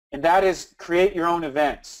 and that is create your own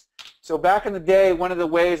events. So back in the day, one of the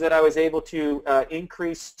ways that I was able to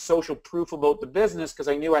increase social proof about the business, because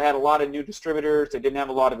I knew I had a lot of new distributors, they didn't have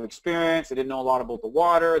a lot of experience, they didn't know a lot about the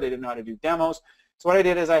water, they didn't know how to do demos. So what I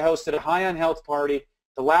did is I hosted a high-end health party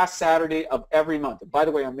the last Saturday of every month. And by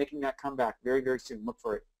the way, I'm making that comeback very, very soon. Look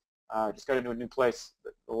for it. Just got into a new place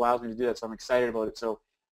that allows me to do that, so I'm excited about it. So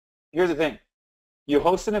here's the thing. You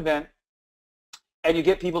host an event, and you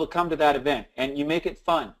get people to come to that event, and you make it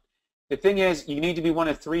fun. The thing is, you need to be one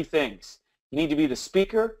of 3 things. You need to be the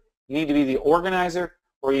speaker, you need to be the organizer,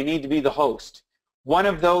 or you need to be the host. One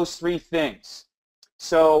of those 3 things.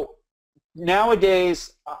 So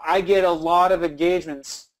nowadays, I get a lot of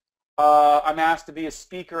engagements. I'm asked to be a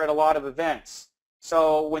speaker at a lot of events.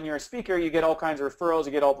 So when you're a speaker, you get all kinds of referrals,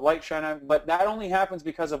 you get all the light shine on, but that only happens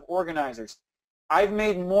because of organizers. I've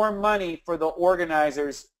made more money for the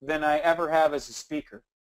organizers than I ever have as a speaker.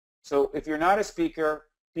 So if you're not a speaker,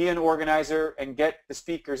 be an organizer and get the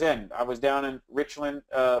speakers in. I was down in Richland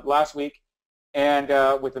last week and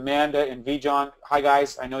with Amanda and Vjon. Hi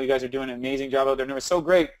guys, I know you guys are doing an amazing job out there, and it was so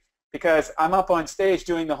great because I'm up on stage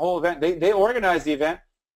doing the whole event. They organized the event,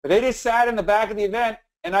 but they just sat in the back of the event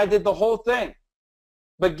and I did the whole thing.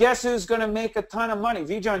 But guess who's going to make a ton of money?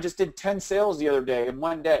 Vjon just did 10 sales the other day in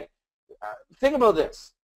one day. Think about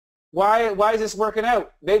this. Why is this working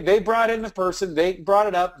out? They brought in the person, they brought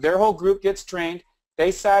it up, their whole group gets trained,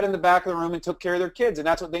 they sat in the back of the room and took care of their kids, and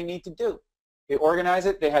that's what they need to do. They organize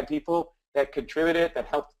it, they had people that contributed, that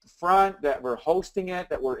helped at the front, that were hosting it,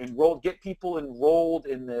 that were enrolled. Get people enrolled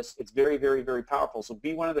in this. It's very, very, very powerful. So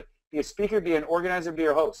be a speaker, be an organizer, be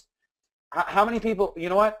a host. How many people, you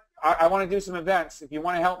know what? I want to do some events. If you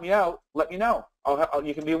want to help me out, let me know.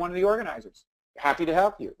 You can be one of the organizers. Happy to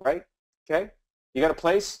help you, right? Okay? You got a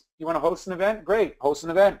place? You want to host an event? Great. Host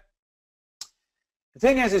an event. The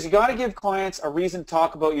thing is you got to give clients a reason to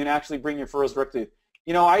talk about you and actually bring your referrals directly.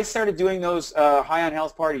 I started doing those high-end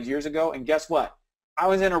health parties years ago, and guess what? I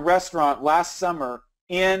was in a restaurant last summer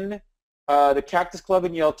in the Cactus Club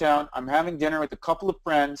in Yaletown. I'm having dinner with a couple of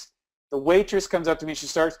friends. The waitress comes up to me. She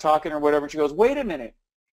starts talking or whatever. And she goes, wait a minute.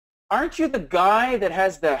 Aren't you the guy that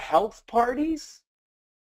has the health parties?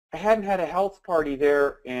 I hadn't had a health party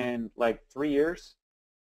there in like 3 years.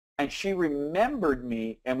 And she remembered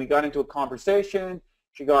me, and we got into a conversation.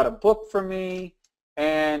 She got a book from me,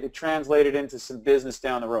 and it translated into some business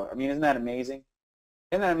down the road. I mean, isn't that amazing?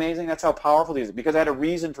 Isn't that amazing? That's how powerful it is, because I had a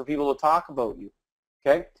reason for people to talk about you.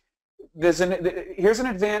 Okay? Here's an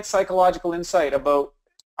advanced psychological insight about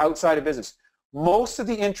outside of business. Most of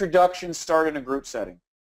the introductions start in a group setting.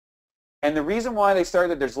 And the reason why they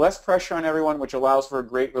started, there's less pressure on everyone, which allows for a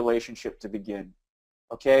great relationship to begin.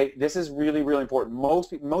 Okay, this is really, really important.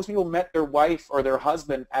 Most people met their wife or their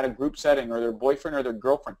husband at a group setting, or their boyfriend or their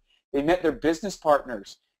girlfriend. They met their business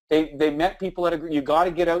partners. They met people at a group. You got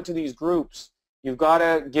to get out to these groups. You've got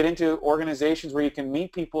to get into organizations where you can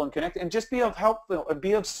meet people and connect, and just be of help and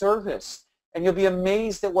be of service. And you'll be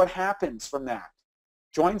amazed at what happens from that.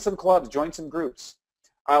 Join some clubs. Join some groups.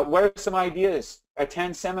 What are some ideas?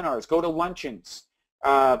 Attend seminars, go to luncheons,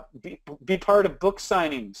 be part of book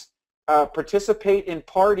signings, participate in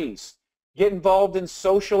parties, get involved in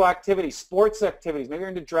social activities, sports activities. Maybe you're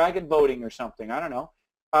into dragon boating or something. I don't know.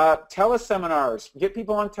 Teleseminars, get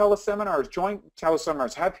people on teleseminars, join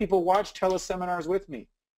teleseminars, have people watch teleseminars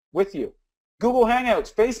with you. Google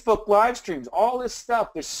Hangouts, Facebook live streams, all this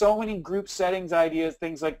stuff. There's so many group settings ideas,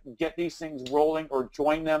 things like get these things rolling or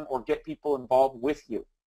join them or get people involved with you.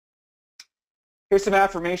 Here's some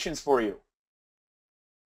affirmations for you.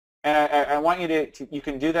 And I want you you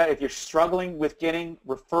can do that if you're struggling with getting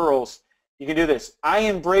referrals. You can do this. I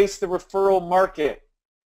embrace the referral market.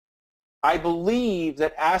 I believe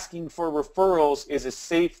that asking for referrals is a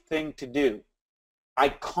safe thing to do. I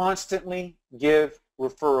constantly give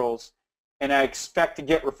referrals, and I expect to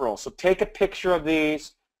get referrals. So take a picture of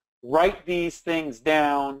these, write these things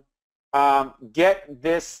down, get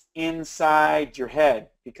this inside your head,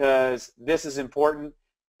 because this is important.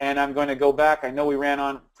 And I'm going to go back. I know we ran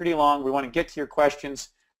on pretty long. We want to get to your questions.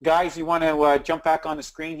 Guys, you want to jump back on the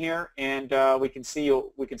screen here, and we can see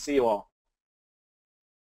you. We can see you all.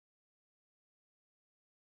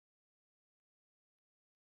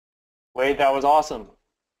 Wade, that was awesome.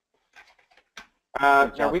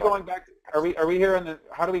 Are we going back? Are we here on the?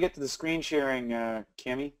 How do we get to the screen sharing,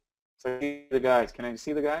 Kimmy? So I see the guys. Can I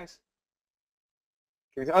see the guys?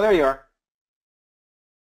 Oh, there you are.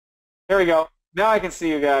 There we go. Now I can see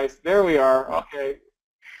you guys. There we are. Okay.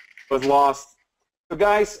 Was lost. So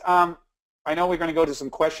guys, I know we're going to go to some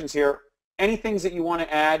questions here. Any things that you want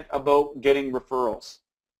to add about getting referrals?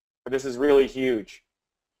 This is really huge.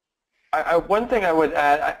 One thing I would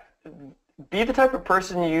add, be the type of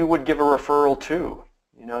person you would give a referral to.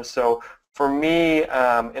 You know, so for me,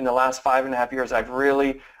 in the last 5.5 years, I've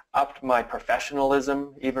really upped my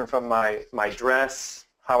professionalism, even from my dress,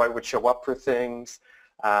 how I would show up for things.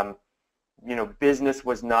 You know, business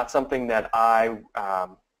was not something that I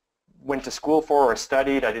went to school for or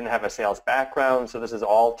studied. I didn't have a sales background, so this is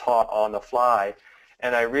all taught on the fly.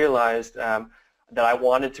 And I realized that I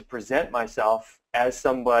wanted to present myself as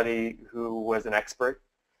somebody who was an expert,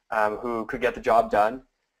 who could get the job done,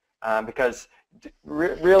 because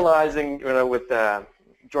realizing, you know, with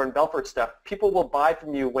Jordan Belfort stuff, people will buy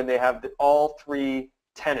from you when they have all 3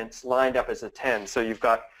 tenants lined up as a 10. So you've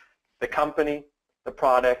got the company, the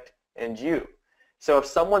product, and you. So if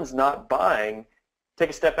someone's not buying, take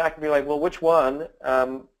a step back and be like, well, which one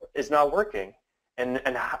is not working? And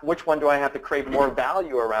which one do I have to create more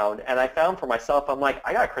value around? And I found for myself, I'm like,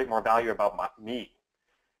 I got to create more value about me,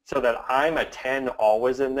 so that I'm a 10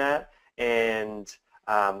 always in that. And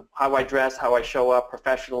how I dress, how I show up,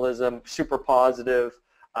 professionalism, super positive.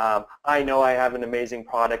 I know I have an amazing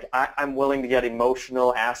product. I'm willing to get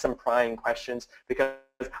emotional, ask some prying questions, because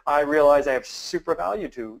I realize I have super value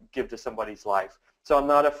to give to somebody's life. So I'm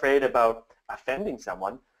not afraid about offending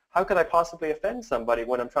someone. How could I possibly offend somebody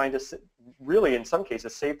when I'm trying to really, in some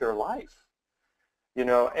cases, save their life? You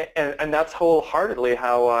know, and that's wholeheartedly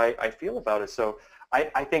how I feel about it. So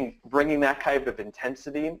I think bringing that kind of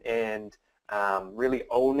intensity and really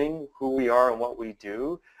owning who we are and what we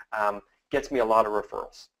do gets me a lot of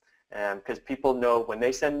referrals. Because people know when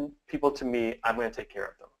they send people to me, I'm going to take care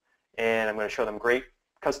of them. And I'm going to show them great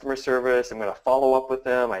customer service. I'm going to follow up with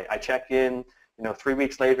them. I check in, you know, 3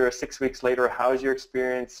 weeks later, 6 weeks later, how's your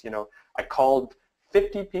experience? You know, I called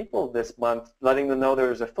 50 people this month, letting them know there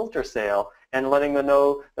was a filter sale and letting them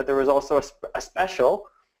know that there was also a special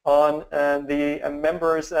on the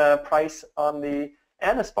members price on the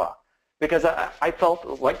Anaspa. Because I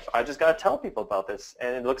felt like I just got to tell people about this,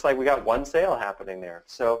 and it looks like we got one sale happening there.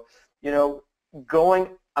 So, you know, going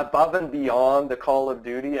above and beyond the call of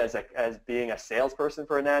duty as being a salesperson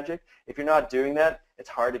for a Nagic, if you're not doing that, it's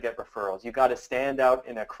hard to get referrals. You got to stand out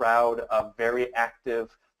in a crowd of very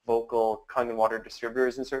active, vocal tongue and water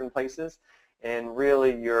distributors in certain places, and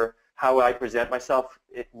really, how I present myself,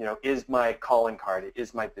 you know, is my calling card. It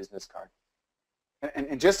is my business card.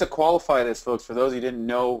 And just to qualify this, folks, for those who didn't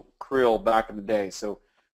know Krill back in the day, so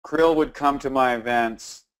Krill would come to my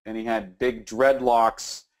events, and he had big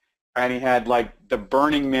dreadlocks, and he had like the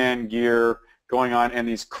Burning Man gear going on, and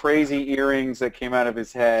these crazy earrings that came out of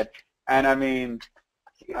his head. And I mean,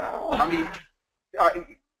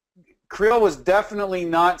 Krill was definitely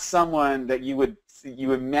not someone that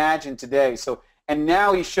you imagine today. So, and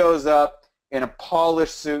now he shows up in a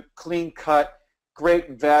polished suit, clean cut,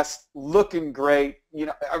 great vest, looking great. You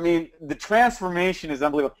know, I mean, the transformation is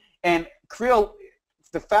unbelievable. And Krill,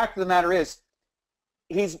 the fact of the matter is,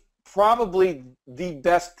 he's probably the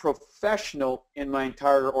best professional in my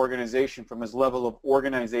entire organization from his level of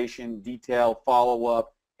organization, detail,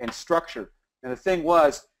 follow-up, and structure. And the thing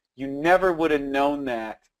was, you never would have known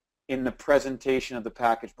that in the presentation of the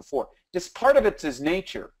package before. Just part of it's his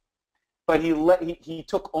nature, but he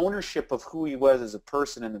took ownership of who he was as a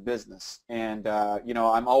person in the business. And you know,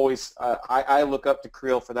 I'm always I look up to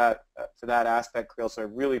Krill for that aspect, Krill. So I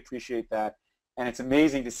really appreciate that, and it's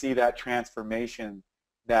amazing to see that transformation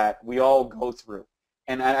that we all go through.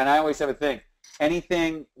 And I always have a thing: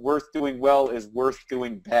 anything worth doing well is worth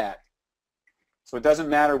doing bad. So it doesn't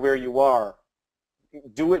matter where you are.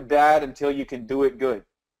 do it bad until you can do it good.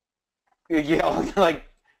 You know, like,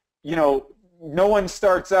 you know, no one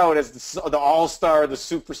starts out as the all-star, the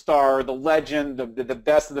superstar, the legend, the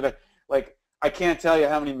best of the best. Like, I can't tell you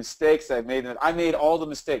how many mistakes I've made. I made all the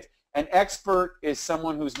mistakes. An expert is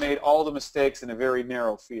someone who's made all the mistakes in a very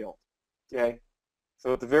narrow field. Okay?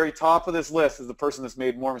 So at the very top of this list is the person that's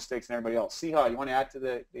made more mistakes than everybody else. Siha, you want to add to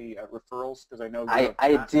the referrals? Because I know I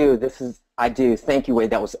do. I do. Thank you, Wade.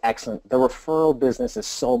 That was excellent. The referral business is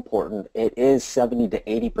so important. It is 70 to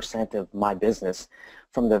 80% of my business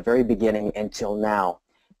from the very beginning until now.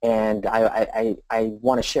 And I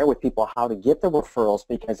want to share with people how to get the referrals,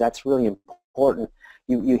 because that's really important.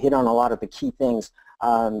 You hit on a lot of the key things.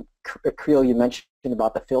 Creel, you mentioned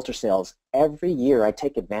about the filter sales. Every year I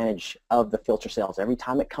take advantage of the filter sales. Every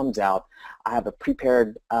time it comes out, I have a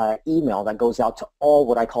prepared email that goes out to all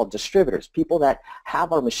what I call distributors, people that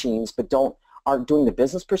have our machines but aren't doing the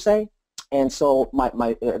business per se. And so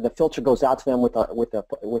the filter goes out to them with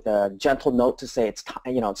a gentle note to say it's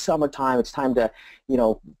summertime. It's time to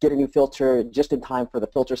get a new filter just in time for the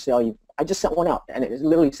filter sale. I just sent one out, and it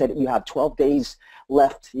literally said you have 12 days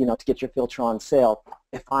left, to get your filter on sale.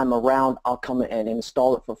 If I'm around, I'll come and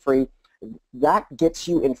install it for free. That gets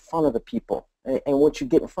you in front of the people, and once you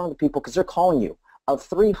get in front of the people, because they're calling you. Of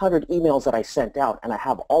 300 emails that I sent out, and I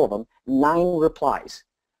have all of them, 9 replies.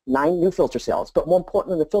 9 new filter sales. But more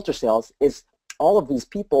important than the filter sales is all of these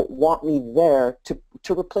people want me there to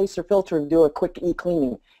replace their filter and do a quick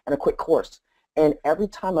e-cleaning and a quick course. And every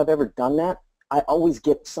time I've ever done that, I always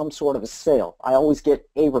get some sort of a sale. I always get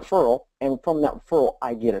a referral, and from that referral,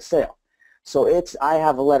 I get a sale. So I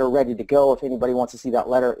have a letter ready to go. If anybody wants to see that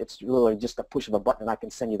letter, it's literally just a push of a button, and I can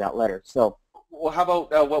send you that letter. So. Well, how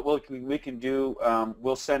about what we can do?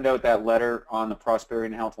 We'll send out that letter on the Prosperity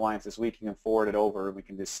and Health Alliance this week. You can forward it over, and we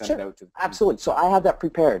can just send it out to them. Absolutely. So I have that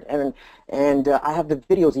prepared, and I have the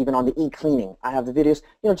videos even on the e-cleaning. I have the videos,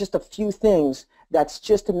 just a few things that's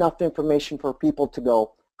just enough information for people to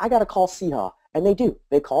go, I got to call Siha, and they do.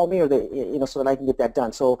 They call me, or they, so that I can get that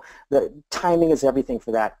done. So the timing is everything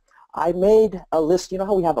for that. I made a list. You know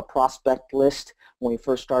how we have a prospect list when we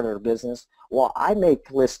first started our business? Well, I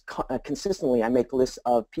make lists consistently. I make lists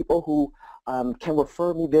of people who can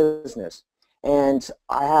refer me business. And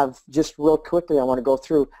I have, just real quickly, I want to go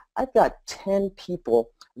through, I've got 10 people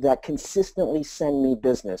that consistently send me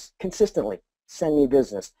business,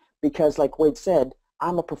 because like Wade said,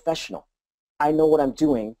 I'm a professional. I know what I'm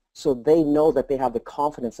doing, so they know that they have the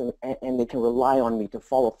confidence and they can rely on me to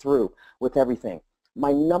follow through with everything.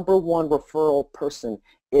 My number 1 referral person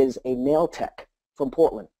is a nail tech from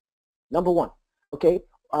Portland. Number 1, okay?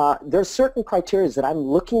 There's certain criteria that I'm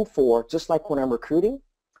looking for, just like when I'm recruiting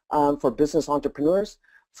for business entrepreneurs,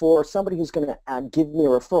 for somebody who's going to give me a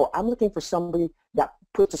referral. I'm looking for somebody that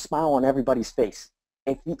puts a smile on everybody's face.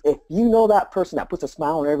 If you know that person that puts a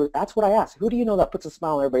smile on everybody, that's what I ask. Who do you know that puts a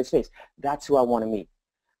smile on everybody's face? That's who I want to meet.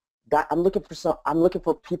 I'm looking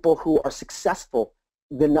for people who are successful,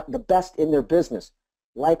 the best in their business,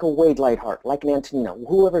 like a Wade Lightheart, like an Antonina,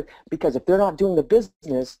 whoever, because if they're not doing the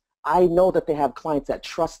business, I know that they have clients that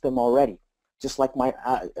trust them already. Just like my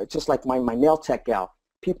nail tech gal.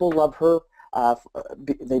 People love her.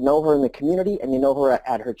 They know her in the community, and they know her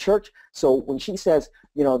at her church. So when she says,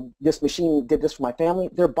 this machine did this for my family,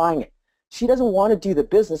 they're buying it. She doesn't want to do the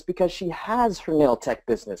business because she has her nail tech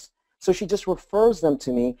business. So she just refers them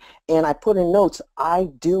to me, and I put in notes, I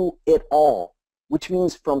do it all, which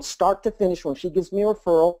means from start to finish, when she gives me a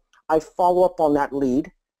referral, I follow up on that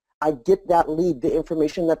lead. I get that lead the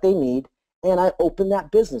information that they need, and I open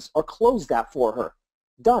that business or close that for her.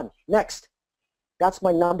 Done. Next. That's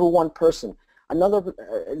my number 1 person. Another,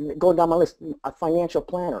 going down my list, a financial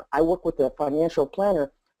planner. I work with a financial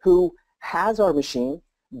planner who has our machine,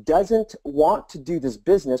 doesn't want to do this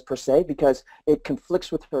business per se because it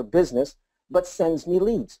conflicts with her business, but sends me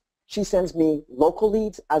leads. She sends me local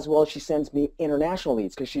leads as well as she sends me international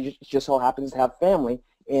leads, because she just so happens to have family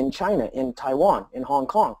in China, in Taiwan, in Hong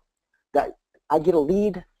Kong. That I get a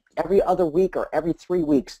lead every other week or every 3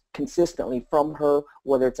 weeks consistently from her,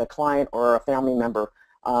 whether it's a client or a family member.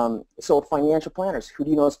 So financial planners, who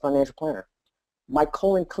do you know as a financial planner? My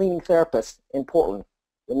colon cleaning therapist in Portland,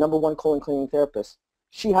 the number 1 colon cleaning therapist,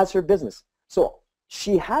 she has her business. So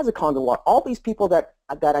she has a Kangen water. All these people that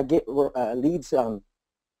I get leads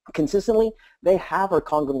consistently, they have her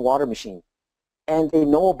Kangen water machine, and they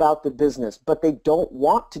know about the business, but they don't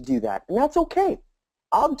want to do that, and that's okay.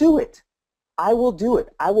 I'll do it. I will do it.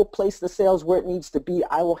 I will place the sales where it needs to be.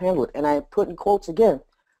 I will handle it. And I put in quotes again,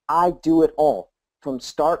 I do it all from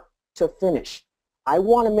start to finish. I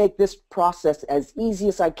want to make this process as easy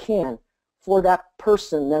as I can for that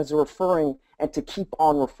person that's referring and to keep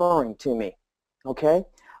on referring to me. Okay?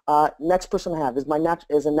 Next person I have is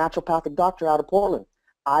is a naturopathic doctor out of Portland.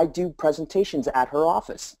 I do presentations at her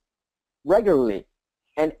office regularly.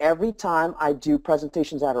 And every time I do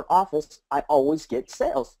presentations at her office, I always get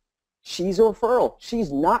sales. She's a referral.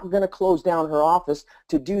 She's not going to close down her office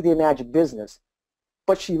to do the Enagic business.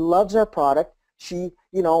 But she loves our product. She,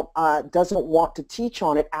 doesn't want to teach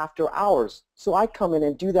on it after hours. So I come in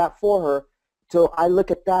and do that for her. So I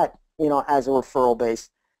look at that, as a referral base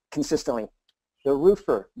consistently. The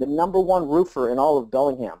roofer, the #1 roofer in all of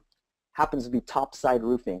Bellingham, happens to be Topside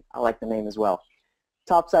Roofing. I like the name as well.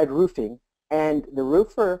 Topside Roofing. And the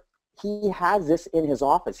roofer, he has this in his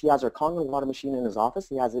office. He has our Kangen water machine in his office.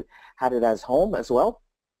 He had it at his home as well.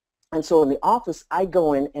 And so in the office, I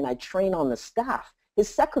go in and I train on the staff, his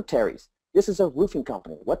secretaries. This is a roofing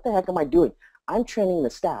company. What the heck am I doing? I'm training the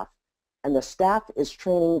staff, and the staff is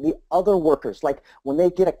training the other workers. Like when they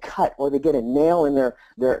get a cut or they get a nail in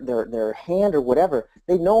their hand or whatever,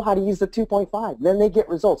 they know how to use the 2.5. Then they get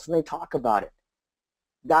results and they talk about it.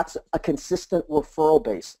 That's a consistent referral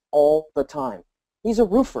base all the time. He's a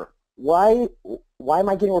roofer. Why am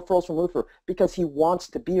I getting referrals from roofer? Because he wants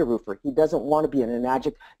to be a roofer. He doesn't want to be an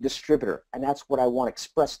Enagic distributor. And that's what I want to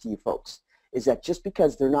express to you folks, is that just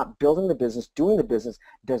because they're not building the business, doing the business,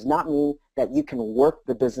 does not mean that you can work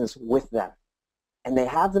the business with them. And they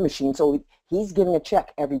have the machine, so he's getting a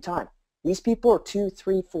check every time. These people are 2,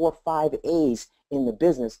 3, 4, 5 A's in the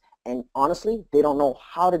business, and honestly, they don't know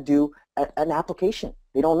how to do an application.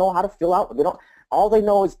 They don't know how to fill out. All they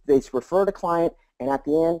know is they refer to client, and at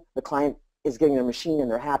the end, the client is getting their machine,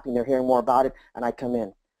 and they're happy, and they're hearing more about it, and I come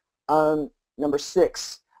in. Number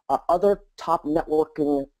 6, other top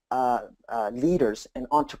networking leaders and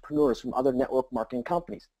entrepreneurs from other network marketing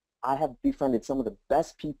companies. I have befriended some of the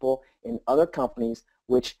best people in other companies,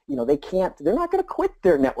 which they're not going to quit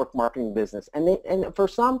their network marketing business, and for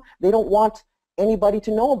some, they don't want anybody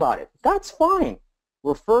to know about it. That's fine.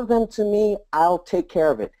 Refer them to me. I'll take care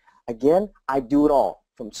of it. Again, I do it all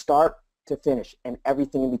from start to finish and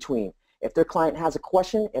everything in between. If their client has a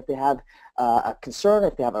question, if they have a concern,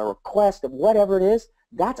 if they have a request, whatever it is,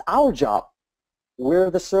 that's our job. We're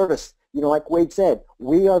the service. Like Wade said,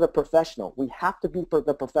 we are the professional. We have to be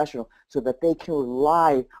the professional so that they can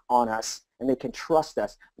rely on us and they can trust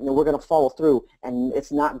us. We're going to follow through, and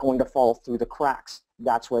it's not going to fall through the cracks.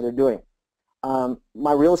 That's what they're doing.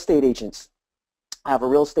 My real estate agents. I have a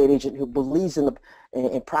real estate agent who believes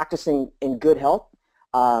in practicing in good health,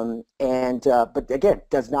 but again,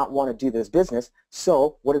 does not want to do this business.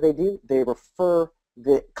 So what do? They refer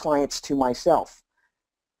the clients to myself.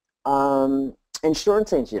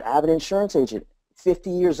 Insurance agent. I have an insurance agent,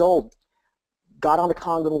 50 years old, got onto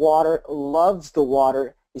Kangen water, loves the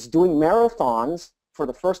water, is doing marathons for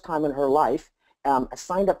the first time in her life,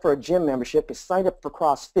 signed up for a gym membership, is signed up for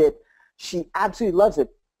CrossFit. She absolutely loves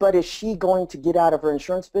it. But is she going to get out of her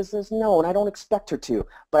insurance business? No, and I don't expect her to.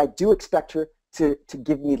 But I do expect her to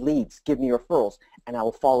give me leads, give me referrals, and I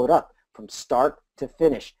will follow it up from start to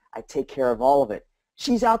finish. I take care of all of it.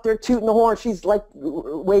 She's out there tooting the horn. She's like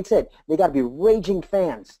Wade said, they got to be raging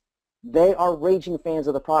fans. They are raging fans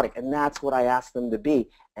of the product, and that's what I ask them to be,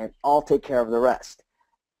 and I'll take care of the rest.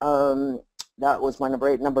 That was my number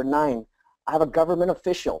 8. Number 9, I have a government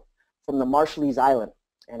official from the Marshallese Island,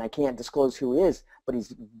 and I can't disclose who he is, but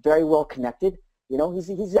he's very well connected.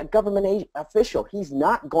 He's a government official. He's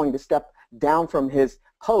not going to step down from his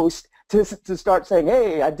post to start saying,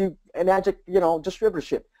 hey, I do Enagic,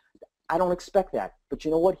 distributorship. I don't expect that. But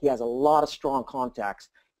you know what? He has a lot of strong contacts,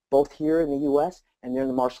 both here in the U.S. and there in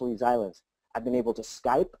the Marshallese Islands. I've been able to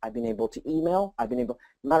Skype. I've been able to email.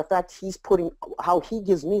 Matter of fact, how he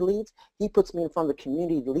gives me leads, he puts me in front of the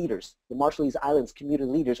community leaders, the Marshallese Islands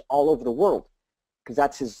community leaders all over the world. Because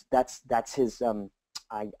that's his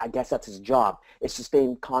I guess that's his job, is to stay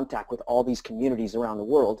in contact with all these communities around the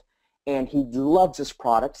world. And he loves his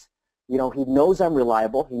products. He knows I'm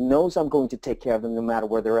reliable. He knows I'm going to take care of them no matter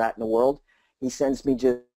where they're at in the world. He sends me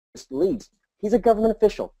just leads. He's a government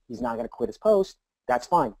official. He's not going to quit his post. That's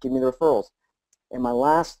fine. Give me the referrals. And my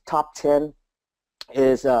last top 10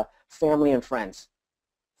 is family and friends.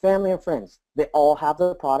 Family and friends. They all have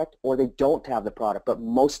the product or they don't have the product, but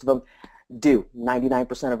most of them do.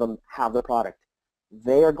 99% of them have the product.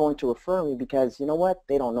 They are going to refer me because, you know what,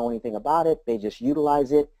 they don't know anything about it. They just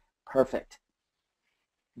utilize it. Perfect.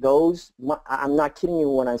 I'm not kidding you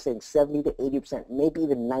when I'm saying 70 to 80%, maybe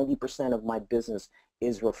even 90% of my business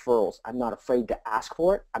is referrals. I'm not afraid to ask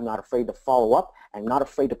for it. I'm not afraid to follow up. I'm not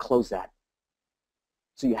afraid to close that.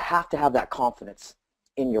 So you have to have that confidence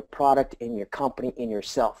in your product, in your company, in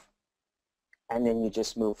yourself. And then you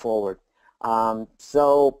just move forward.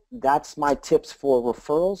 So that's my tips for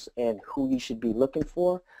referrals and who you should be looking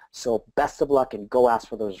for. So best of luck and go ask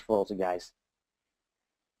for those referrals, you guys.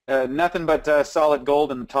 Nothing but solid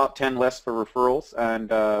gold in the top 10 list for referrals, and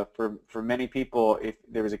for many people, if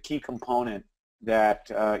there was a key component that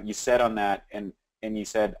you said on that, and you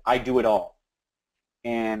said, I do it all.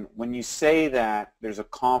 And when you say that, there's a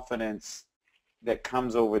confidence that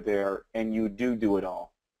comes over there, and you do it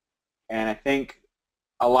all. And I think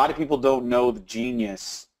a lot of people don't know the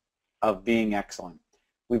genius of being excellent.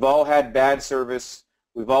 We've all had bad service.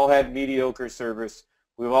 We've all had mediocre service.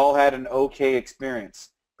 We've all had an okay experience.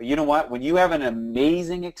 But you know what? When you have an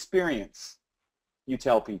amazing experience, you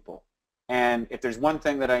tell people. And if there's one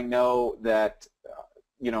thing that I know that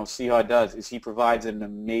Siha does, is he provides an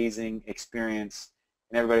amazing experience,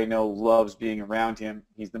 and everybody loves being around him.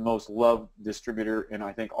 He's the most loved distributor in,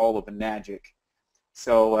 I think, all of the Magic.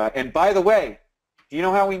 So, and by the way, do you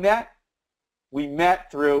know how we met? We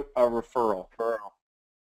met through a referral.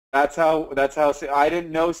 That's how. I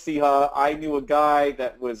didn't know Siha. I knew a guy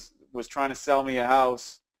that was trying to sell me a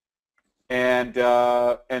house. And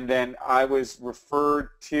then I was referred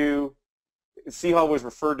to, Siha was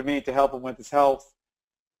referred to me to help him with his health.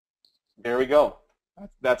 There we go.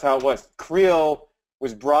 That's how it was. Creel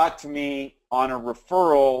was brought to me on a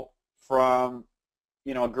referral from,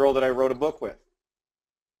 a girl that I wrote a book with.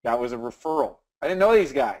 That was a referral. I didn't know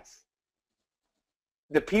these guys.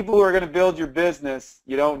 The people who are going to build your business,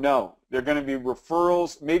 you don't know. They're going to be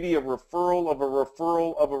referrals, maybe a referral of a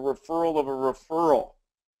referral of a referral of a referral.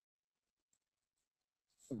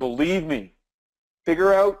 Believe me,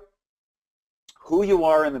 figure out who you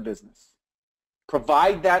are in the business.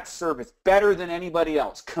 Provide that service better than anybody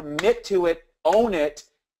else. Commit to it, own it,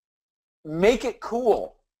 make it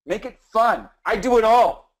cool, make it fun. I do it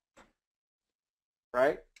all,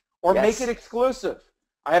 right? Or Yes. make it exclusive.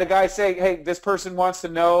 I had a guy say, hey, this person wants to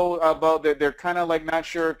know about, they're kind of like not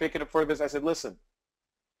sure if they can afford this. I said, listen,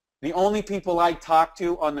 the only people I talk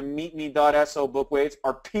to on the meetme.so bookways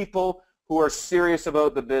are people who are serious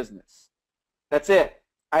about the business. That's it.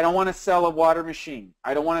 I don't want to sell a water machine.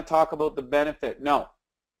 I don't want to talk about the benefit. No.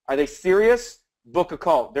 Are they serious? Book a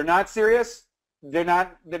call. They're not serious? They're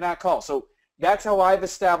not called. So that's how I've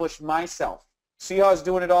established myself. Siha's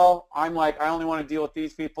doing it all. I'm like, I only want to deal with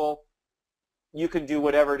these people. You can do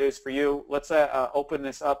whatever it is for you. Let's open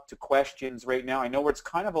this up to questions right now. I know it's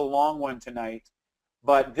kind of a long one tonight,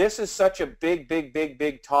 but this is such a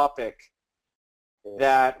big topic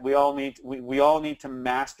that we all need to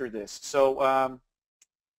master this. So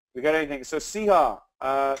we got anything? So Siha,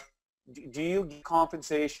 do you give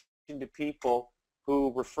compensation to people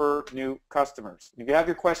who refer new customers? If you have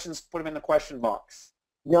your questions, put them in the question box.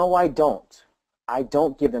 No, I don't. I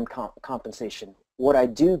don't give them compensation. What I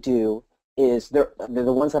do is they're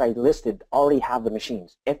the ones that I listed already have the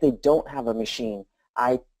machines. If they don't have a machine,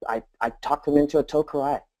 I talk them into a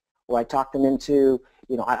Tokarai, or I talk them into,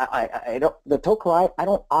 I don't, the Tokarai, I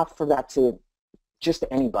don't offer that to just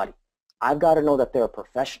to anybody. I've got to know that they're a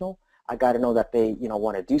professional. I got to know that they,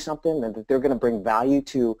 want to do something, and that they're going to bring value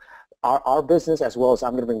to our business, as well as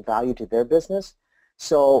I'm going to bring value to their business.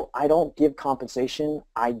 So I don't give compensation.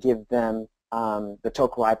 I give them the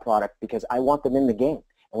Tokarai product because I want them in the game.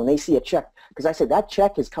 And when they see a check, because I said that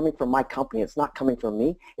check is coming from my company. It's not coming from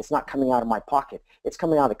me. It's not coming out of my pocket. It's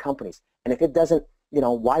coming out of the company's. And if it doesn't,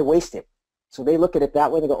 why waste it? So they look at it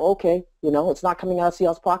that way. They go, okay, it's not coming out of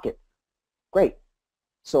CL's pocket. Great.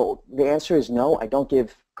 So the answer is no. I don't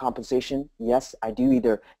give compensation. Yes, I do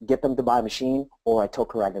either get them to buy a machine or I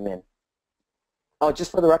Tokarai them in. Oh,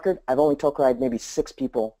 just for the record, I've only Tokarai'd maybe 6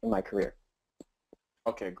 people in my career.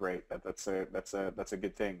 Okay, great. That's a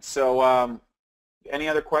good thing. So any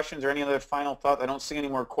other questions or any other final thoughts? I don't see any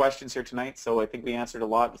more questions here tonight, so I think we answered a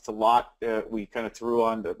lot. It's a lot we kind of threw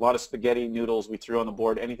on, a lot of spaghetti noodles we threw on the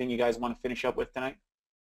board. Anything you guys want to finish up with tonight?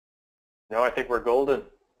 No, I think we're golden.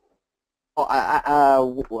 Oh,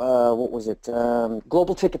 what was it?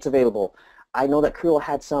 Global tickets available. I know that Creel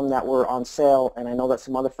had some that were on sale, and I know that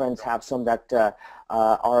some other friends have some that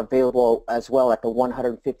are available as well at the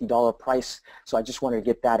 $150 price. So I just wanted to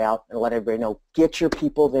get that out and let everybody know. Get your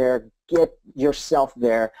people there. Get yourself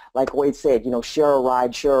there. Like Wade said, share a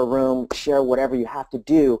ride, share a room, share whatever you have to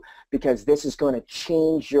do, because this is going to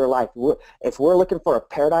change your life. If we're looking for a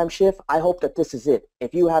paradigm shift, I hope that this is it.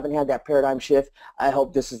 If you haven't had that paradigm shift, I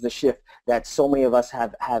hope this is the shift that so many of us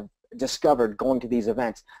have discovered going to these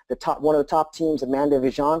events. One of the top teams, Amanda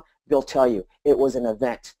Vijan, they'll tell you it was an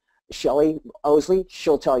event. Shelly Osley,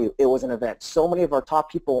 she'll tell you it was an event. So many of our top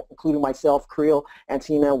people, including myself, Creel,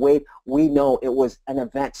 Antina, Wade, we know it was an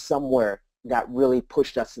event somewhere that really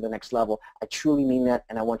pushed us to the next level. I truly mean that,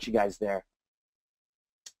 and I want you guys there.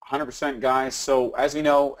 100%, guys. So as we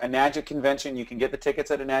know, Enagic convention, you can get the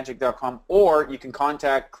tickets at enagic.com, or you can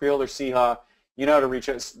contact Creel or Siha. You know how to reach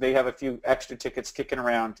us. They have a few extra tickets kicking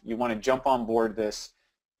around. You want to jump on board this.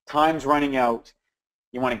 Time's running out.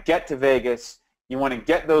 You want to get to Vegas. You want to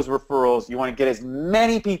get those referrals. You want to get as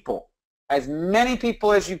many people as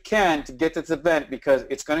you can to get to this event, because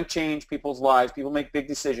it's going to change people's lives. People make big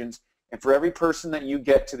decisions. And for every person that you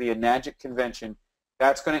get to the Enagic convention,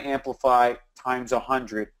 that's going to amplify times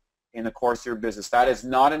 100 in the course of your business. That is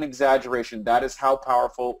not an exaggeration. That is how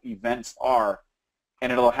powerful events are.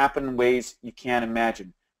 And it'll happen in ways you can't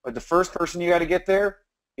imagine. But the first person you got to get there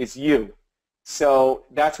is you. So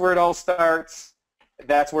that's where it all starts.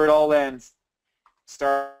 That's where it all ends.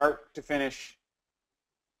 Start to finish.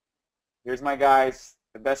 Here's my guys,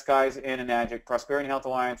 the best guys in Enagic, Prosperity and Health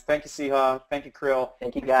Alliance. Thank you, Siha. Thank you, Creel.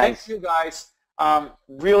 Thank you, guys. Thank you, guys.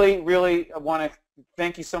 Really, really want to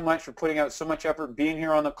thank you so much for putting out so much effort, being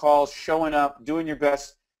here on the call, showing up, doing your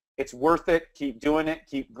best. It's worth it. Keep doing it.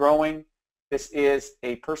 Keep growing. This is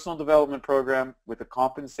a personal development program with a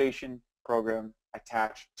compensation program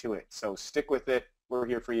attached to it. So stick with it. We're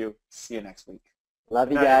here for you. See you next week.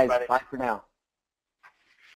 Love you Good night, guys. everybody. Bye for now.